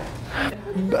slowly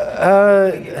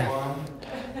die.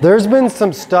 There's been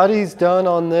some studies done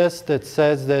on this that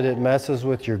says that it messes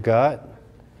with your gut.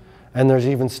 And there's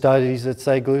even studies that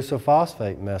say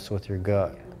glucophosphate mess with your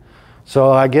gut.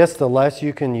 So I guess the less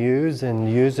you can use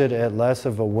and use it at less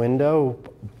of a window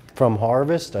from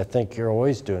harvest, I think you're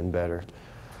always doing better.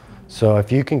 So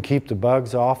if you can keep the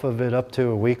bugs off of it up to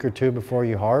a week or 2 before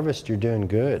you harvest, you're doing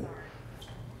good.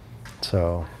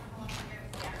 So,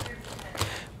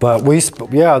 but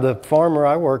the farmer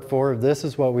I worked for, this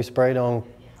is what we sprayed on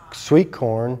sweet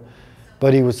corn,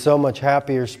 but he was so much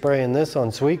happier spraying this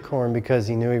on sweet corn because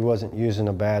he knew he wasn't using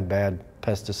a bad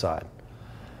pesticide.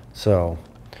 So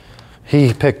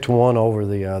he picked one over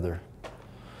the other.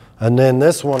 And then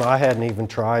this one I hadn't even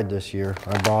tried this year.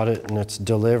 I bought it, and it's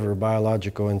Deliver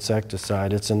biological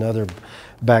insecticide. It's another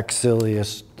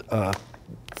Bacillus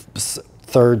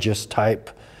thurgis type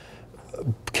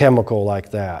chemical like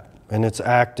that. And it's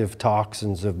active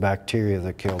toxins of bacteria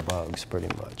that kill bugs pretty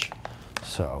much.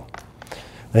 So,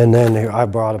 and then here, I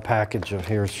brought a package of,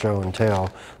 here's show and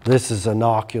tell. This is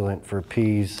inoculant for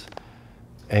peas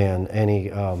and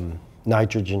any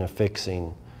nitrogen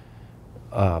affixing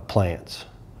plants.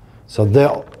 So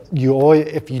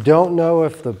if you don't know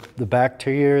if the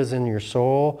bacteria is in your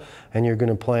soil and you're going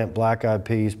to plant black-eyed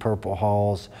peas, purple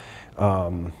hulls,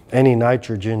 any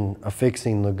nitrogen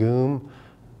affixing legume,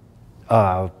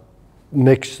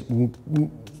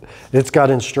 it's got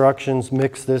instructions,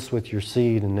 mix this with your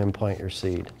seed and then plant your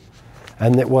seed.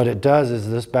 And what it does is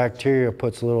this bacteria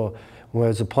puts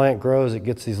as the plant grows, it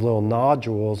gets these little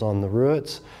nodules on the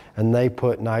roots, and they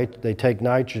take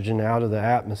nitrogen out of the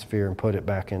atmosphere and put it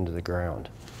back into the ground.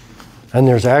 And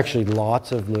there's actually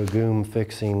lots of legume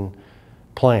fixing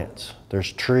plants.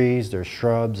 There's trees, there's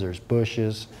shrubs, there's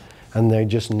bushes, and they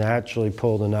just naturally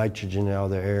pull the nitrogen out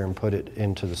of the air and put it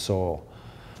into the soil.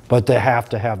 But they have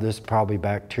to have this probably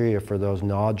bacteria for those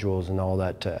nodules and all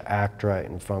that to act right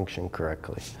and function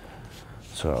correctly.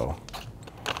 So,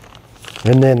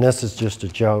 and then this is just a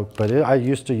joke, but I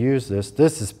used to use this.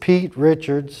 This is Pete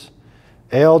Richards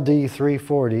LD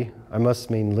 340. I must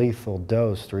mean lethal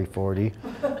dose 340.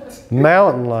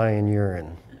 Mountain lion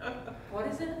urine. What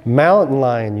is it? Mountain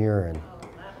lion urine.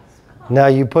 Now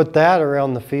you put that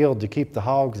around the field to keep the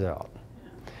hogs out,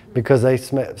 because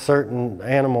certain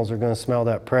animals are going to smell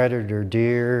that predator,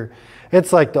 deer.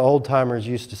 It's like the old timers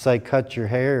used to say, cut your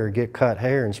hair or get cut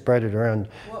hair and spread it around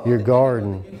your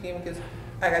garden.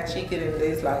 I got chicken and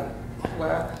it's like,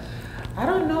 well, I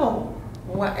don't know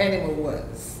what animal it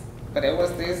was, but it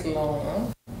was this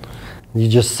long. You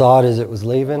just saw it as it was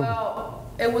leaving? Well,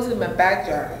 it was in my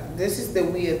backyard. This is the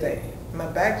weird thing. My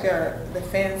backyard, the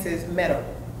fence is metal,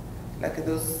 like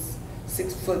those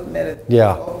 6-foot metal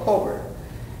or cover.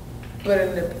 But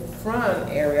in the front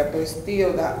area, but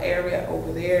still that area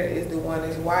over there is the one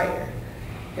that's wire.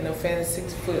 You know, fence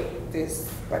 6 foot,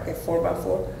 this like a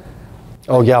 4x4.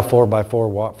 Oh yeah,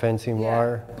 4x4 fencing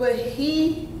wire. But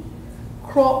he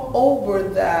crawled over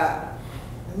the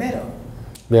metal.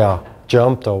 Yeah,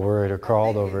 jumped over it or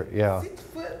crawled over it. Yeah. 6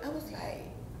 foot. I was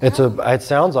like, it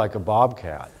sounds like a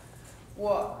bobcat.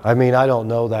 Well, I mean, I don't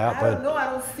know that, I don't know. I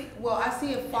don't see. Well, I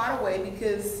see it far away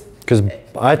because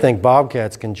I think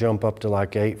bobcats can jump up to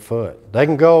like 8 foot. They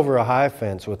can go over a high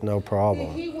fence with no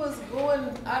problem. he was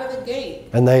going out of the gate.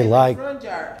 And they the front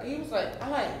yard. He was like,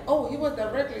 he was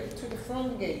directly to the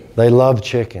front gate. They love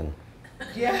chicken.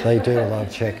 Yeah. They do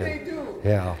love chicken. They do.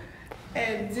 Yeah.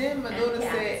 And then my daughter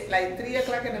said, like 3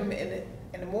 o'clock in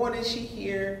the morning, she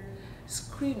hear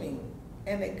screaming.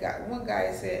 And one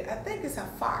guy said, I think it's a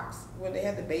fox when they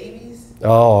had the babies.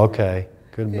 Oh, okay.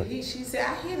 Good. She said,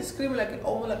 I hear the screaming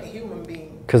almost like a human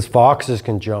being. Because foxes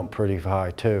can jump pretty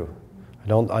high too.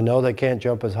 I know they can't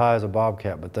jump as high as a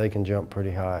bobcat, but they can jump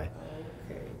pretty high.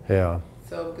 Okay. Yeah.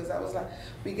 So, because I was like,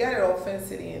 we got it all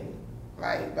fenced in.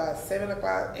 Like about 7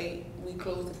 o'clock, 8, we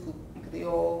closed the coop. They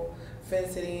all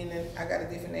fenced it in, and I got a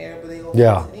different area, but they all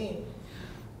fenced it in.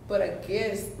 But I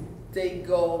guess they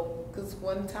go, because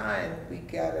one time we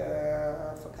got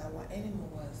I forgot what animal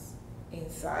was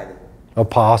inside it. A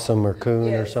possum or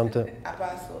coon or something? A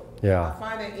possum. Yeah. I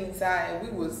find it inside, and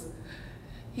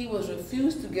he was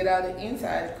refused to get out of the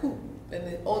inside the coop. And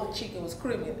then all the chicken was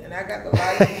screaming, and I got the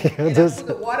light, and I put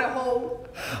the water hole,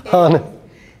 and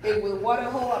with water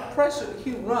hole at pressure,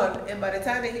 he run, and by the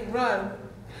time that he run,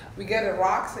 we get the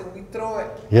rocks and we throw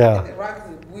it. Yeah. And the rocks,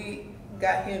 we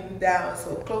got him down,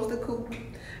 so close the coop,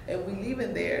 and we leave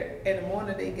him there. In the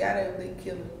morning, they got him, they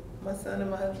killed him. My son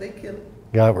and my husband, they killed him.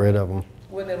 Got rid of them.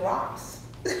 With the rocks.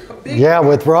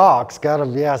 With rocks. Got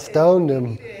them, stoned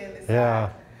them. Yeah.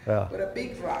 With a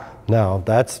big rock. No,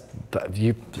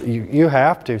 you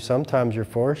have to. Sometimes you're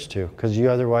forced to, because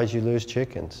otherwise you lose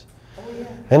chickens. Oh, yeah.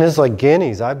 And it's like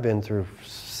guineas. I've been through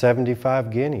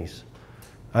 75 guineas.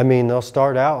 I mean, they'll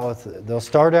start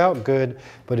out good,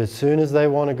 but as soon as they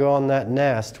want to go on that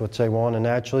nest, which they want to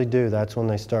naturally do, that's when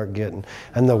they start getting.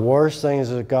 And the worst things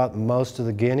that got most of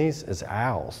the guineas is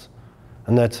owls.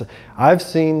 And I've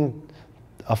seen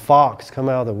a fox come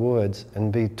out of the woods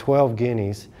and be 12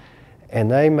 guineas, and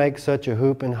they make such a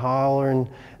hoop and hollering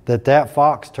that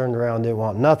fox turned around and didn't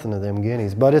want nothing of them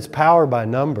guineas. But it's power by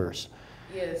numbers.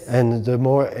 Yes. And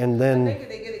then I think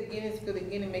they get a guineas because the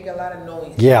guinea make a lot of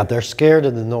noise. Yeah, they're scared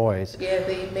of the noise. Yeah,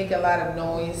 they make a lot of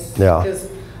noise. Yeah. Because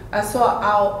I saw an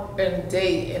owl in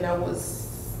day, and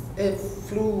it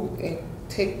flew and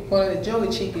take one of the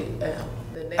jungle chicken.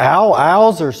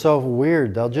 Owls are so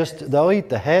weird. They'll eat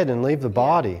the head and leave the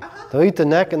body. They'll eat the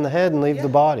neck and the head and leave the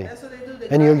body. That's what they do.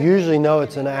 And you'll usually know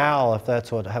it's an owl if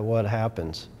that's what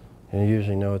happens. You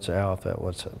usually know it's an owl if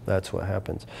that's what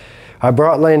happens. I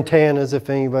brought lantanas if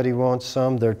anybody wants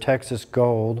some. They're Texas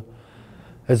Gold.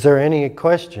 Is there any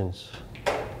questions?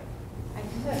 I do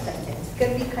have a question. It's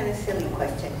going to be kind of a silly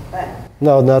question, but...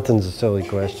 No, nothing's a silly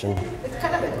question. It's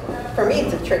kind of for me,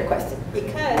 it's a trick question,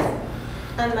 because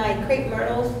On my crepe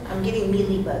myrtles, I'm getting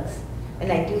mealybugs,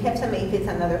 and I do have some aphids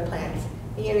on other plants.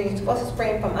 And, you know, you're supposed to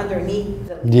spray them from underneath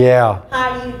the leaves. Yeah.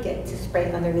 How do you get to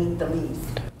spray underneath the leaves?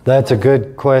 That's a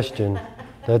good question.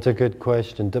 That's a good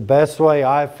question. The best way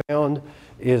I found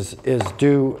is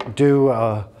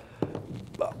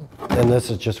and this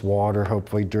is just water,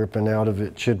 hopefully dripping out of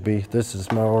it. Should be. This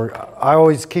is my. I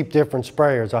always keep different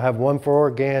sprayers. I have one for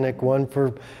organic, one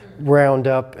for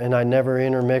Roundup, and I never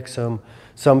intermix them.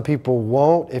 Some people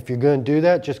won't. If you're going to do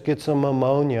that, just get some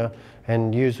ammonia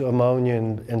and use ammonia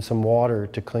and some water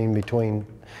to clean between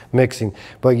mixing.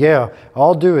 But yeah,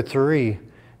 I'll do a 3.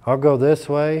 I'll go this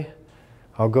way,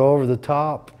 I'll go over the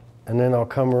top, and then I'll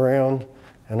come around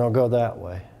and I'll go that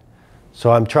way.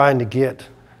 So I'm trying to get,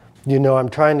 I'm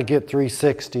trying to get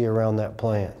 360 around that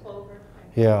plant.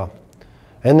 Yeah.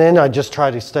 And then I just try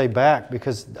to stay back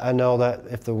because I know that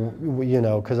if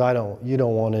because you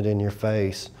don't want it in your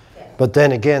face. But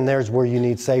then again, there's where you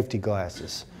need safety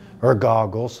glasses or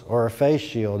goggles or a face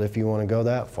shield if you want to go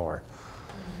that far.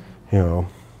 You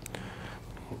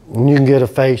can get a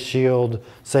face shield,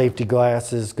 safety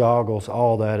glasses, goggles,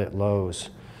 all that at Lowe's.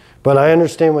 But I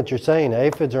understand what you're saying.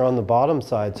 Aphids are on the bottom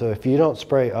side, so if you don't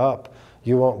spray up,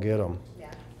 you won't get them.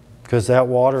 Because that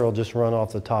water will just run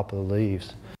off the top of the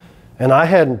leaves. And I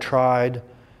hadn't tried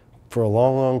for a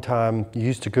long, long time.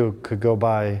 Used to could go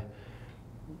buy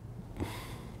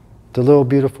the little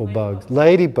beautiful bugs,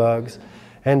 ladybugs,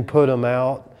 and put them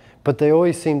out, but they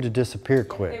always seem to disappear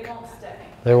quick. They won't stay.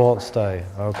 They won't stay.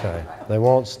 Okay. They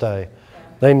won't stay.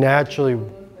 They naturally.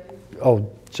 Oh,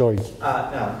 sorry.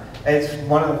 No, it's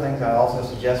one of the things I also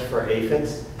suggest for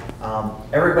aphids.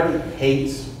 Everybody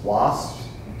hates wasps.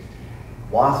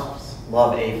 Wasps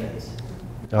love aphids.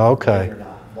 Okay. Believe it or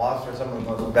not. Wasps are some of the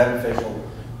most beneficial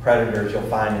predators you'll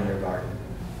find in your garden.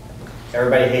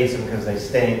 Everybody hates them because they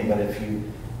sting, but if you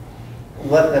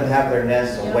let them have their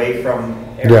nests away from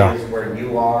areas where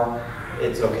you are,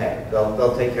 it's okay.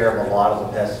 They'll take care of a lot of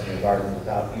the pests in your garden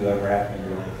without you ever having to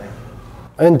do anything.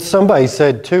 And somebody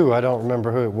said too, I don't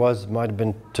remember who it was, it might have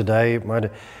been today,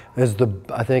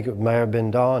 I think it may have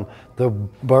been Dawn, the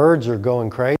birds are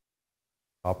going crazy.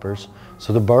 Grasshoppers.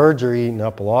 So the birds are eating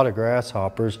up a lot of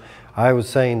grasshoppers. I was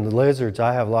saying the lizards,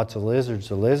 I have lots of lizards.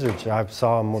 The lizards, I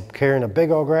saw them carrying a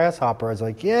big old grasshopper. I was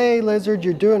like, yay, lizard,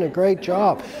 you're doing a great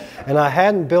job. And I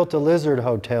hadn't built a lizard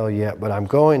hotel yet, but I'm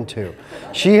going to.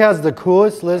 She has the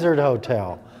coolest lizard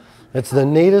hotel. It's the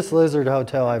neatest lizard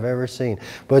hotel I've ever seen.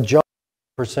 But John's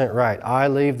 100% right. I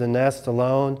leave the nest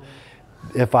alone.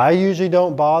 If I usually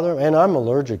don't bother, and I'm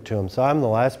allergic to them, so I'm the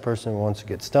last person who wants to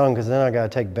get stung because then I got to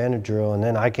take Benadryl, and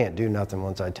then I can't do nothing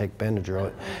once I take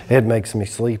Benadryl. It makes me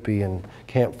sleepy and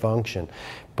can't function.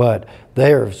 But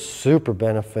they are super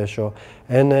beneficial.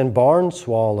 And then barn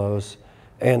swallows,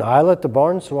 and I let the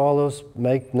barn swallows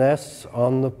make nests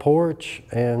on the porch,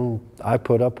 and I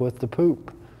put up with the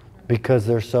poop because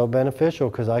they're so beneficial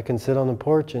because I can sit on the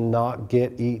porch and not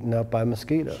get eaten up by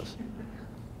mosquitoes.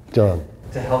 Done.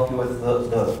 To help you with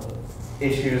the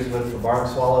issues with the barn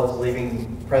swallows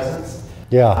leaving presents.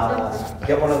 Yeah.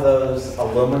 Get one of those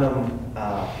aluminum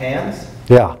pans.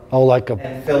 Yeah. Oh, like a.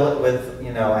 And fill it with, a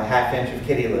 ½ inch of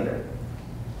kitty litter.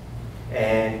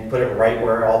 And put it right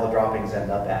where all the droppings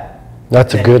end up at.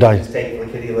 That's a good idea. Just take the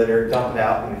kitty litter, dump it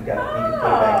out, and you can put it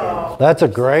back in. That's a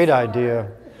great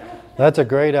idea. That's a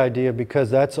great idea because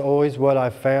that's always what I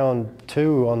found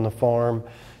too on the farm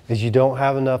is you don't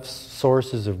have enough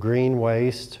sources of green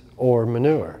waste or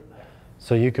manure.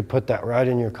 So you could put that right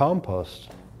in your compost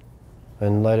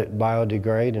and let it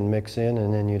biodegrade and mix in,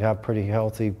 and then you'd have pretty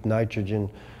healthy nitrogen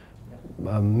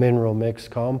mineral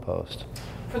mixed compost.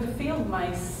 For the field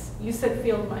mice, you said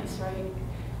field mice, right?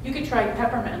 You could try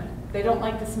peppermint. They don't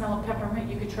like the smell of peppermint.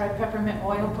 You could try peppermint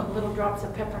oil, put little drops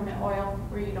of peppermint oil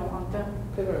where you don't want them.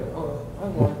 Peppermint oil, I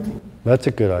want to. That's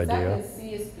a good I idea. can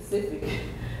see it specific.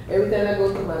 Every time I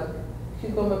go to my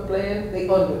cucumber plant, they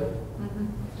under.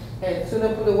 And as soon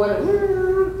as I put the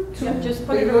water, Just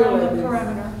put it around the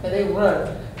perimeter. and they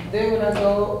run. Then when I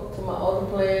go to my other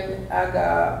plant, I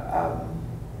got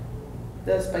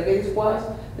the spaghetti squash,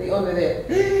 they under there.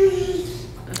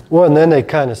 Well, and then they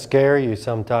kind of scare you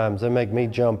sometimes. They make me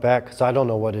jump back because I don't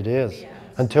know what it is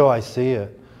until I see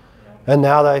it. And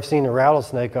now that I've seen a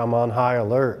rattlesnake, I'm on high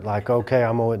alert. Like, okay,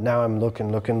 now I'm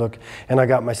looking. And I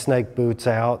got my snake boots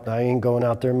out. I ain't going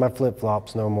out there in my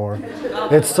flip-flops no more.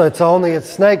 It's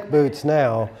snake boots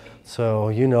now.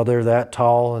 So, they're that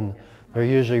tall and they're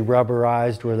usually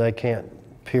rubberized where they can't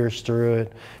pierce through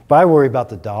it. But I worry about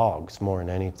the dogs more than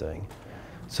anything.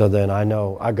 So then I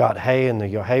know I got hay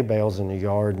bales in the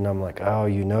yard, and I'm like, oh,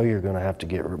 you're going to have to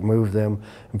remove them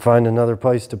and find another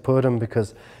place to put them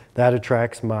because that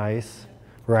attracts mice.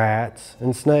 rats,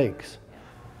 and snakes.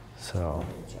 So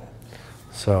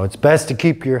it's best to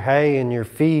keep your hay and your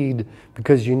feed,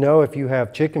 because you know if you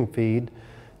have chicken feed,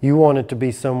 you want it to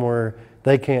be somewhere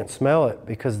they can't smell it,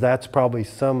 because that's probably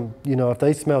some, you know, if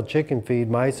they smell chicken feed,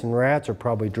 mice and rats are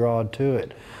probably drawn to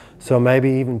it. So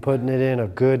maybe even putting it in a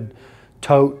good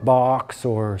tote box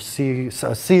or a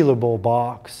sealable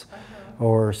box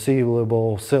or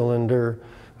sealable cylinder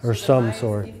or some mice,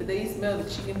 sort. If they smell the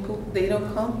chicken poop, they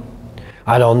don't come?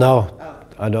 I don't know.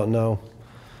 I don't know.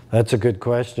 That's a good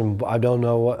question. I don't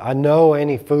know what. I know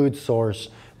any food source,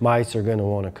 mice are going to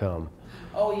want to come.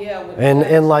 Oh yeah.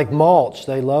 And like mulch,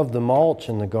 they love the mulch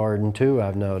in the garden too,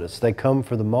 I've noticed. They come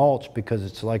for the mulch because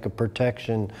it's like a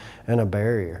protection and a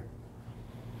barrier.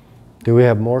 Do we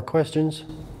have more questions?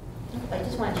 I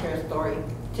just want to share a story.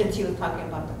 Since you were talking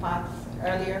about the pots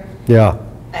earlier, Yeah.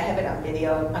 I have it on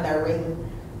video on our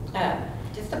ring.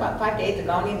 Just about 5 days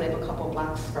ago, I only live a couple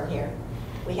blocks from here.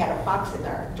 We had a fox in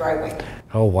our driveway.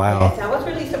 Oh, wow. Yes, I was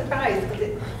really surprised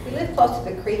because we live close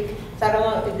to the creek. So I don't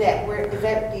know,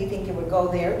 do you think it would go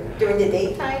there during the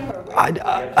daytime? Or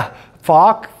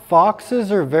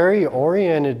foxes are very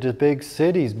oriented to big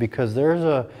cities, because there's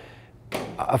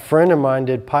a friend of mine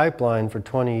did pipeline for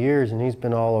 20 years and he's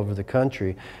been all over the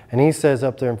country. And he says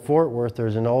up there in Fort Worth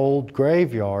there's an old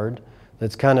graveyard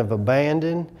that's kind of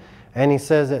abandoned. And he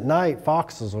says at night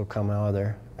foxes will come out of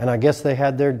there. And I guess they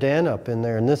had their den up in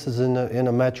there. And this is in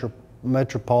a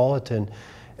metropolitan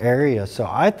area. So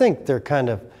I think they're kind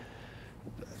of,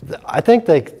 I think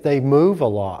they move a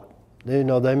lot. You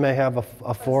know, they may have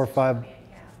a 4 or 5.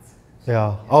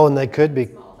 Yeah. Oh, and they could be,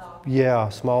 yeah,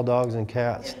 small dogs and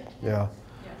cats. Yeah.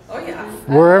 Oh yeah.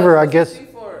 Wherever, I guess.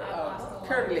 For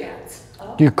Kirby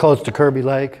Lake. You close to Kirby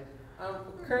Lake?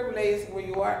 Kirby Lake is where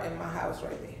you are in my house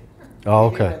right there. Oh,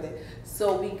 okay.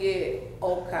 So we get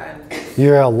all kinds.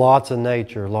 Yeah, lots of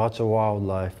nature, lots of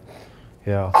wildlife.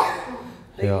 Yeah.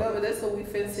 They Yeah. love it. That's what we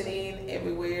fencing in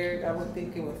everywhere. I was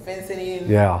thinking with fencing in.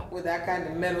 Yeah. With that kind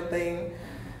of metal thing,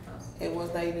 it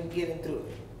was not even getting through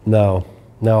it.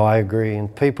 No, I agree.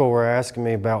 And people were asking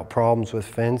me about problems with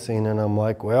fencing, and I'm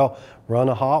like, well, run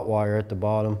a hot wire at the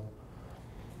bottom.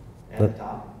 And the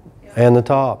top. And the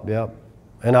top, yep.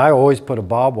 And I always put a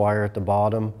bob wire at the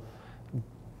bottom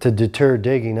to deter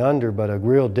digging under, but a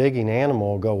real digging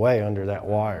animal will go way under that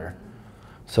wire.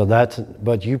 So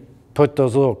but you put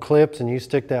those little clips and you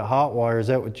stick that hot wire. Is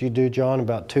that what you do, John?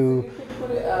 About 2? You could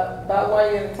put a bob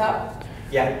wire in the top.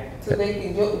 Yeah. So they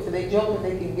can jump. If they jump,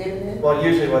 they can get in. Well,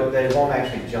 usually they won't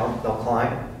actually jump, they'll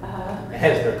climb.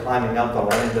 As they're climbing up, they'll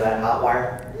run into that hot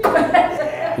wire.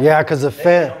 Yeah, because the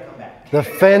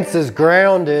fence is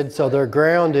grounded, so they're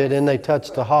grounded and they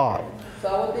touch the hot. So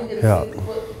I would think it's Yeah. 6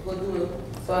 foot will do it.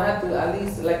 So I have to at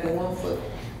least like a 1 foot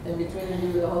in between and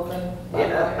do the whole thing.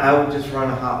 Yeah, I would just run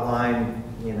a hot line,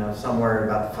 you know, somewhere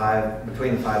about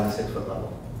between the 5 and 6 foot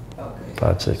level. Okay.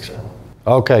 5, 6.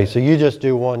 Okay, so you just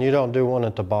do one. You don't do one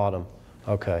at the bottom.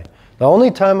 Okay. The only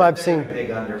time I've seen.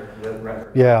 Big under.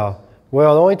 Yeah.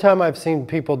 Well, the only time I've seen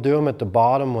people do them at the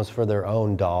bottom was for their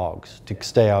own dogs to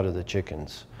stay out of the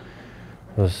chickens.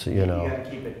 You know. You gotta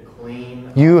keep it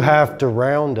clean. You have to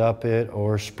round up it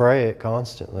or spray it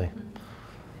constantly.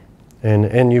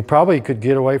 And you probably could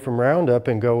get away from Roundup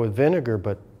and go with vinegar,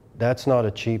 but that's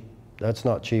not cheap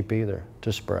either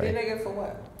to spray. Vinegar for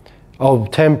what? Oh,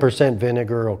 10%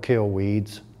 vinegar will kill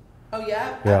weeds. Oh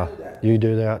yeah, Yeah, I do that. you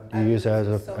do that. You I use it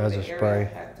do as some a of the spray. area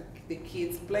I have the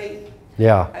kids play.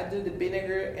 Yeah, I do the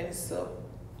vinegar and soap.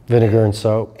 vinegar and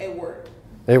soap. It works.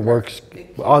 It works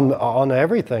on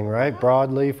everything, right?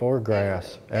 Broadleaf or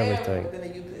grass, everything. Then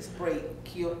I use the spray,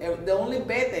 kill. The only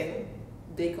bad thing,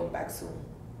 they come back soon.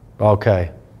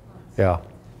 Okay, yeah.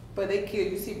 But they kill.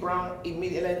 You see brown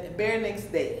immediately, like, bare next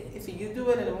day. If you do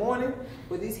it in the morning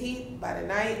with this heat, by the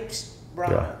night,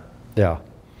 brown. Yeah, yeah.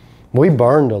 We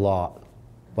burned a lot.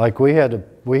 Like we had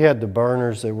the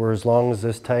burners that were as long as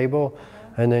this table,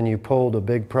 and then you pulled a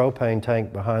big propane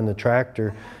tank behind the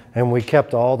tractor, and we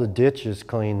kept all the ditches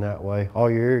clean that way, all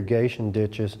your irrigation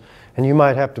ditches. And you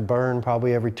might have to burn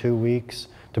probably every 2 weeks,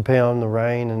 depending on the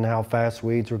rain and how fast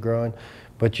weeds were growing.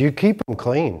 But you keep them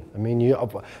clean. I mean,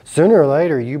 sooner or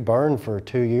later you burn for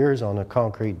 2 years on a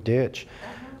concrete ditch.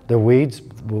 The weeds,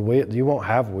 you won't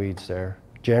have weeds there,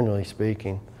 generally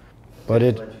speaking. But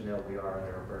it. Let you know we are in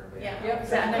our burn ban. Yeah, yep,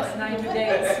 that next 90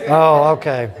 days. Oh,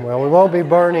 okay. Well, we won't be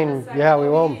burning. Yeah, we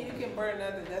won't. You can burn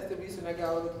nothing. That's the reason I got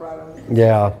all the problems.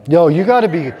 Yeah. Yo, you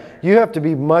have to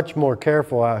be much more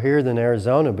careful out here than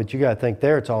Arizona, but you got to think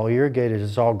there it's all irrigated,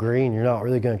 it's all green. You're not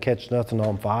really going to catch nothing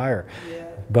on fire. Yeah.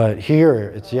 But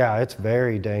here, it's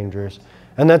very dangerous.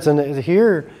 And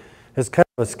here is kind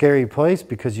of a scary place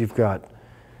because you've got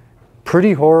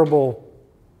pretty horrible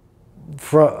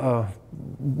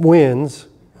winds,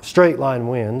 straight line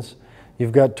winds.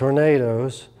 You've got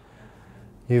tornadoes.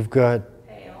 You've got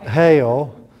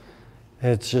hail.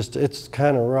 It's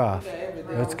kind of rough.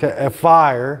 It's a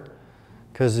fire,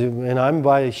 and I'm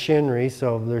by Shinry,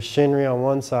 so there's Shinry on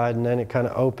one side, and then it kind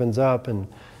of opens up, and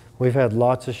we've had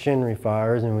lots of Shinry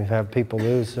fires, and we've had people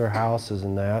lose their houses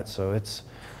and that, so it's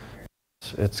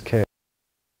chaos.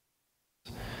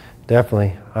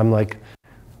 Definitely, I'm like,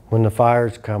 when the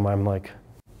fires come, I'm like,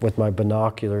 with my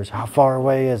binoculars, how far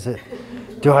away is it?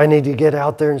 Do I need to get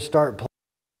out there and start playing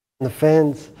the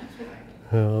fence?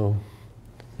 Oh,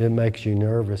 it makes you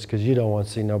nervous because you don't want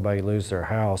to see nobody lose their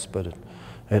house, but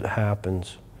it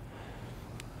happens.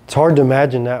 It's hard to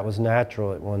imagine that was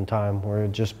natural at one time, where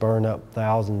it just burned up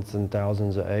thousands and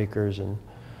thousands of acres and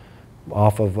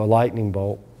off of a lightning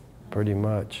bolt, pretty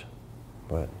much.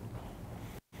 But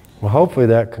well, hopefully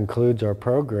that concludes our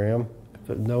program.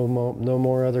 If no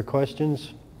more other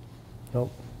questions?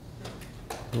 Nope.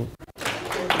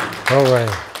 All right.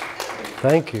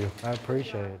 Thank you. I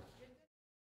appreciate it.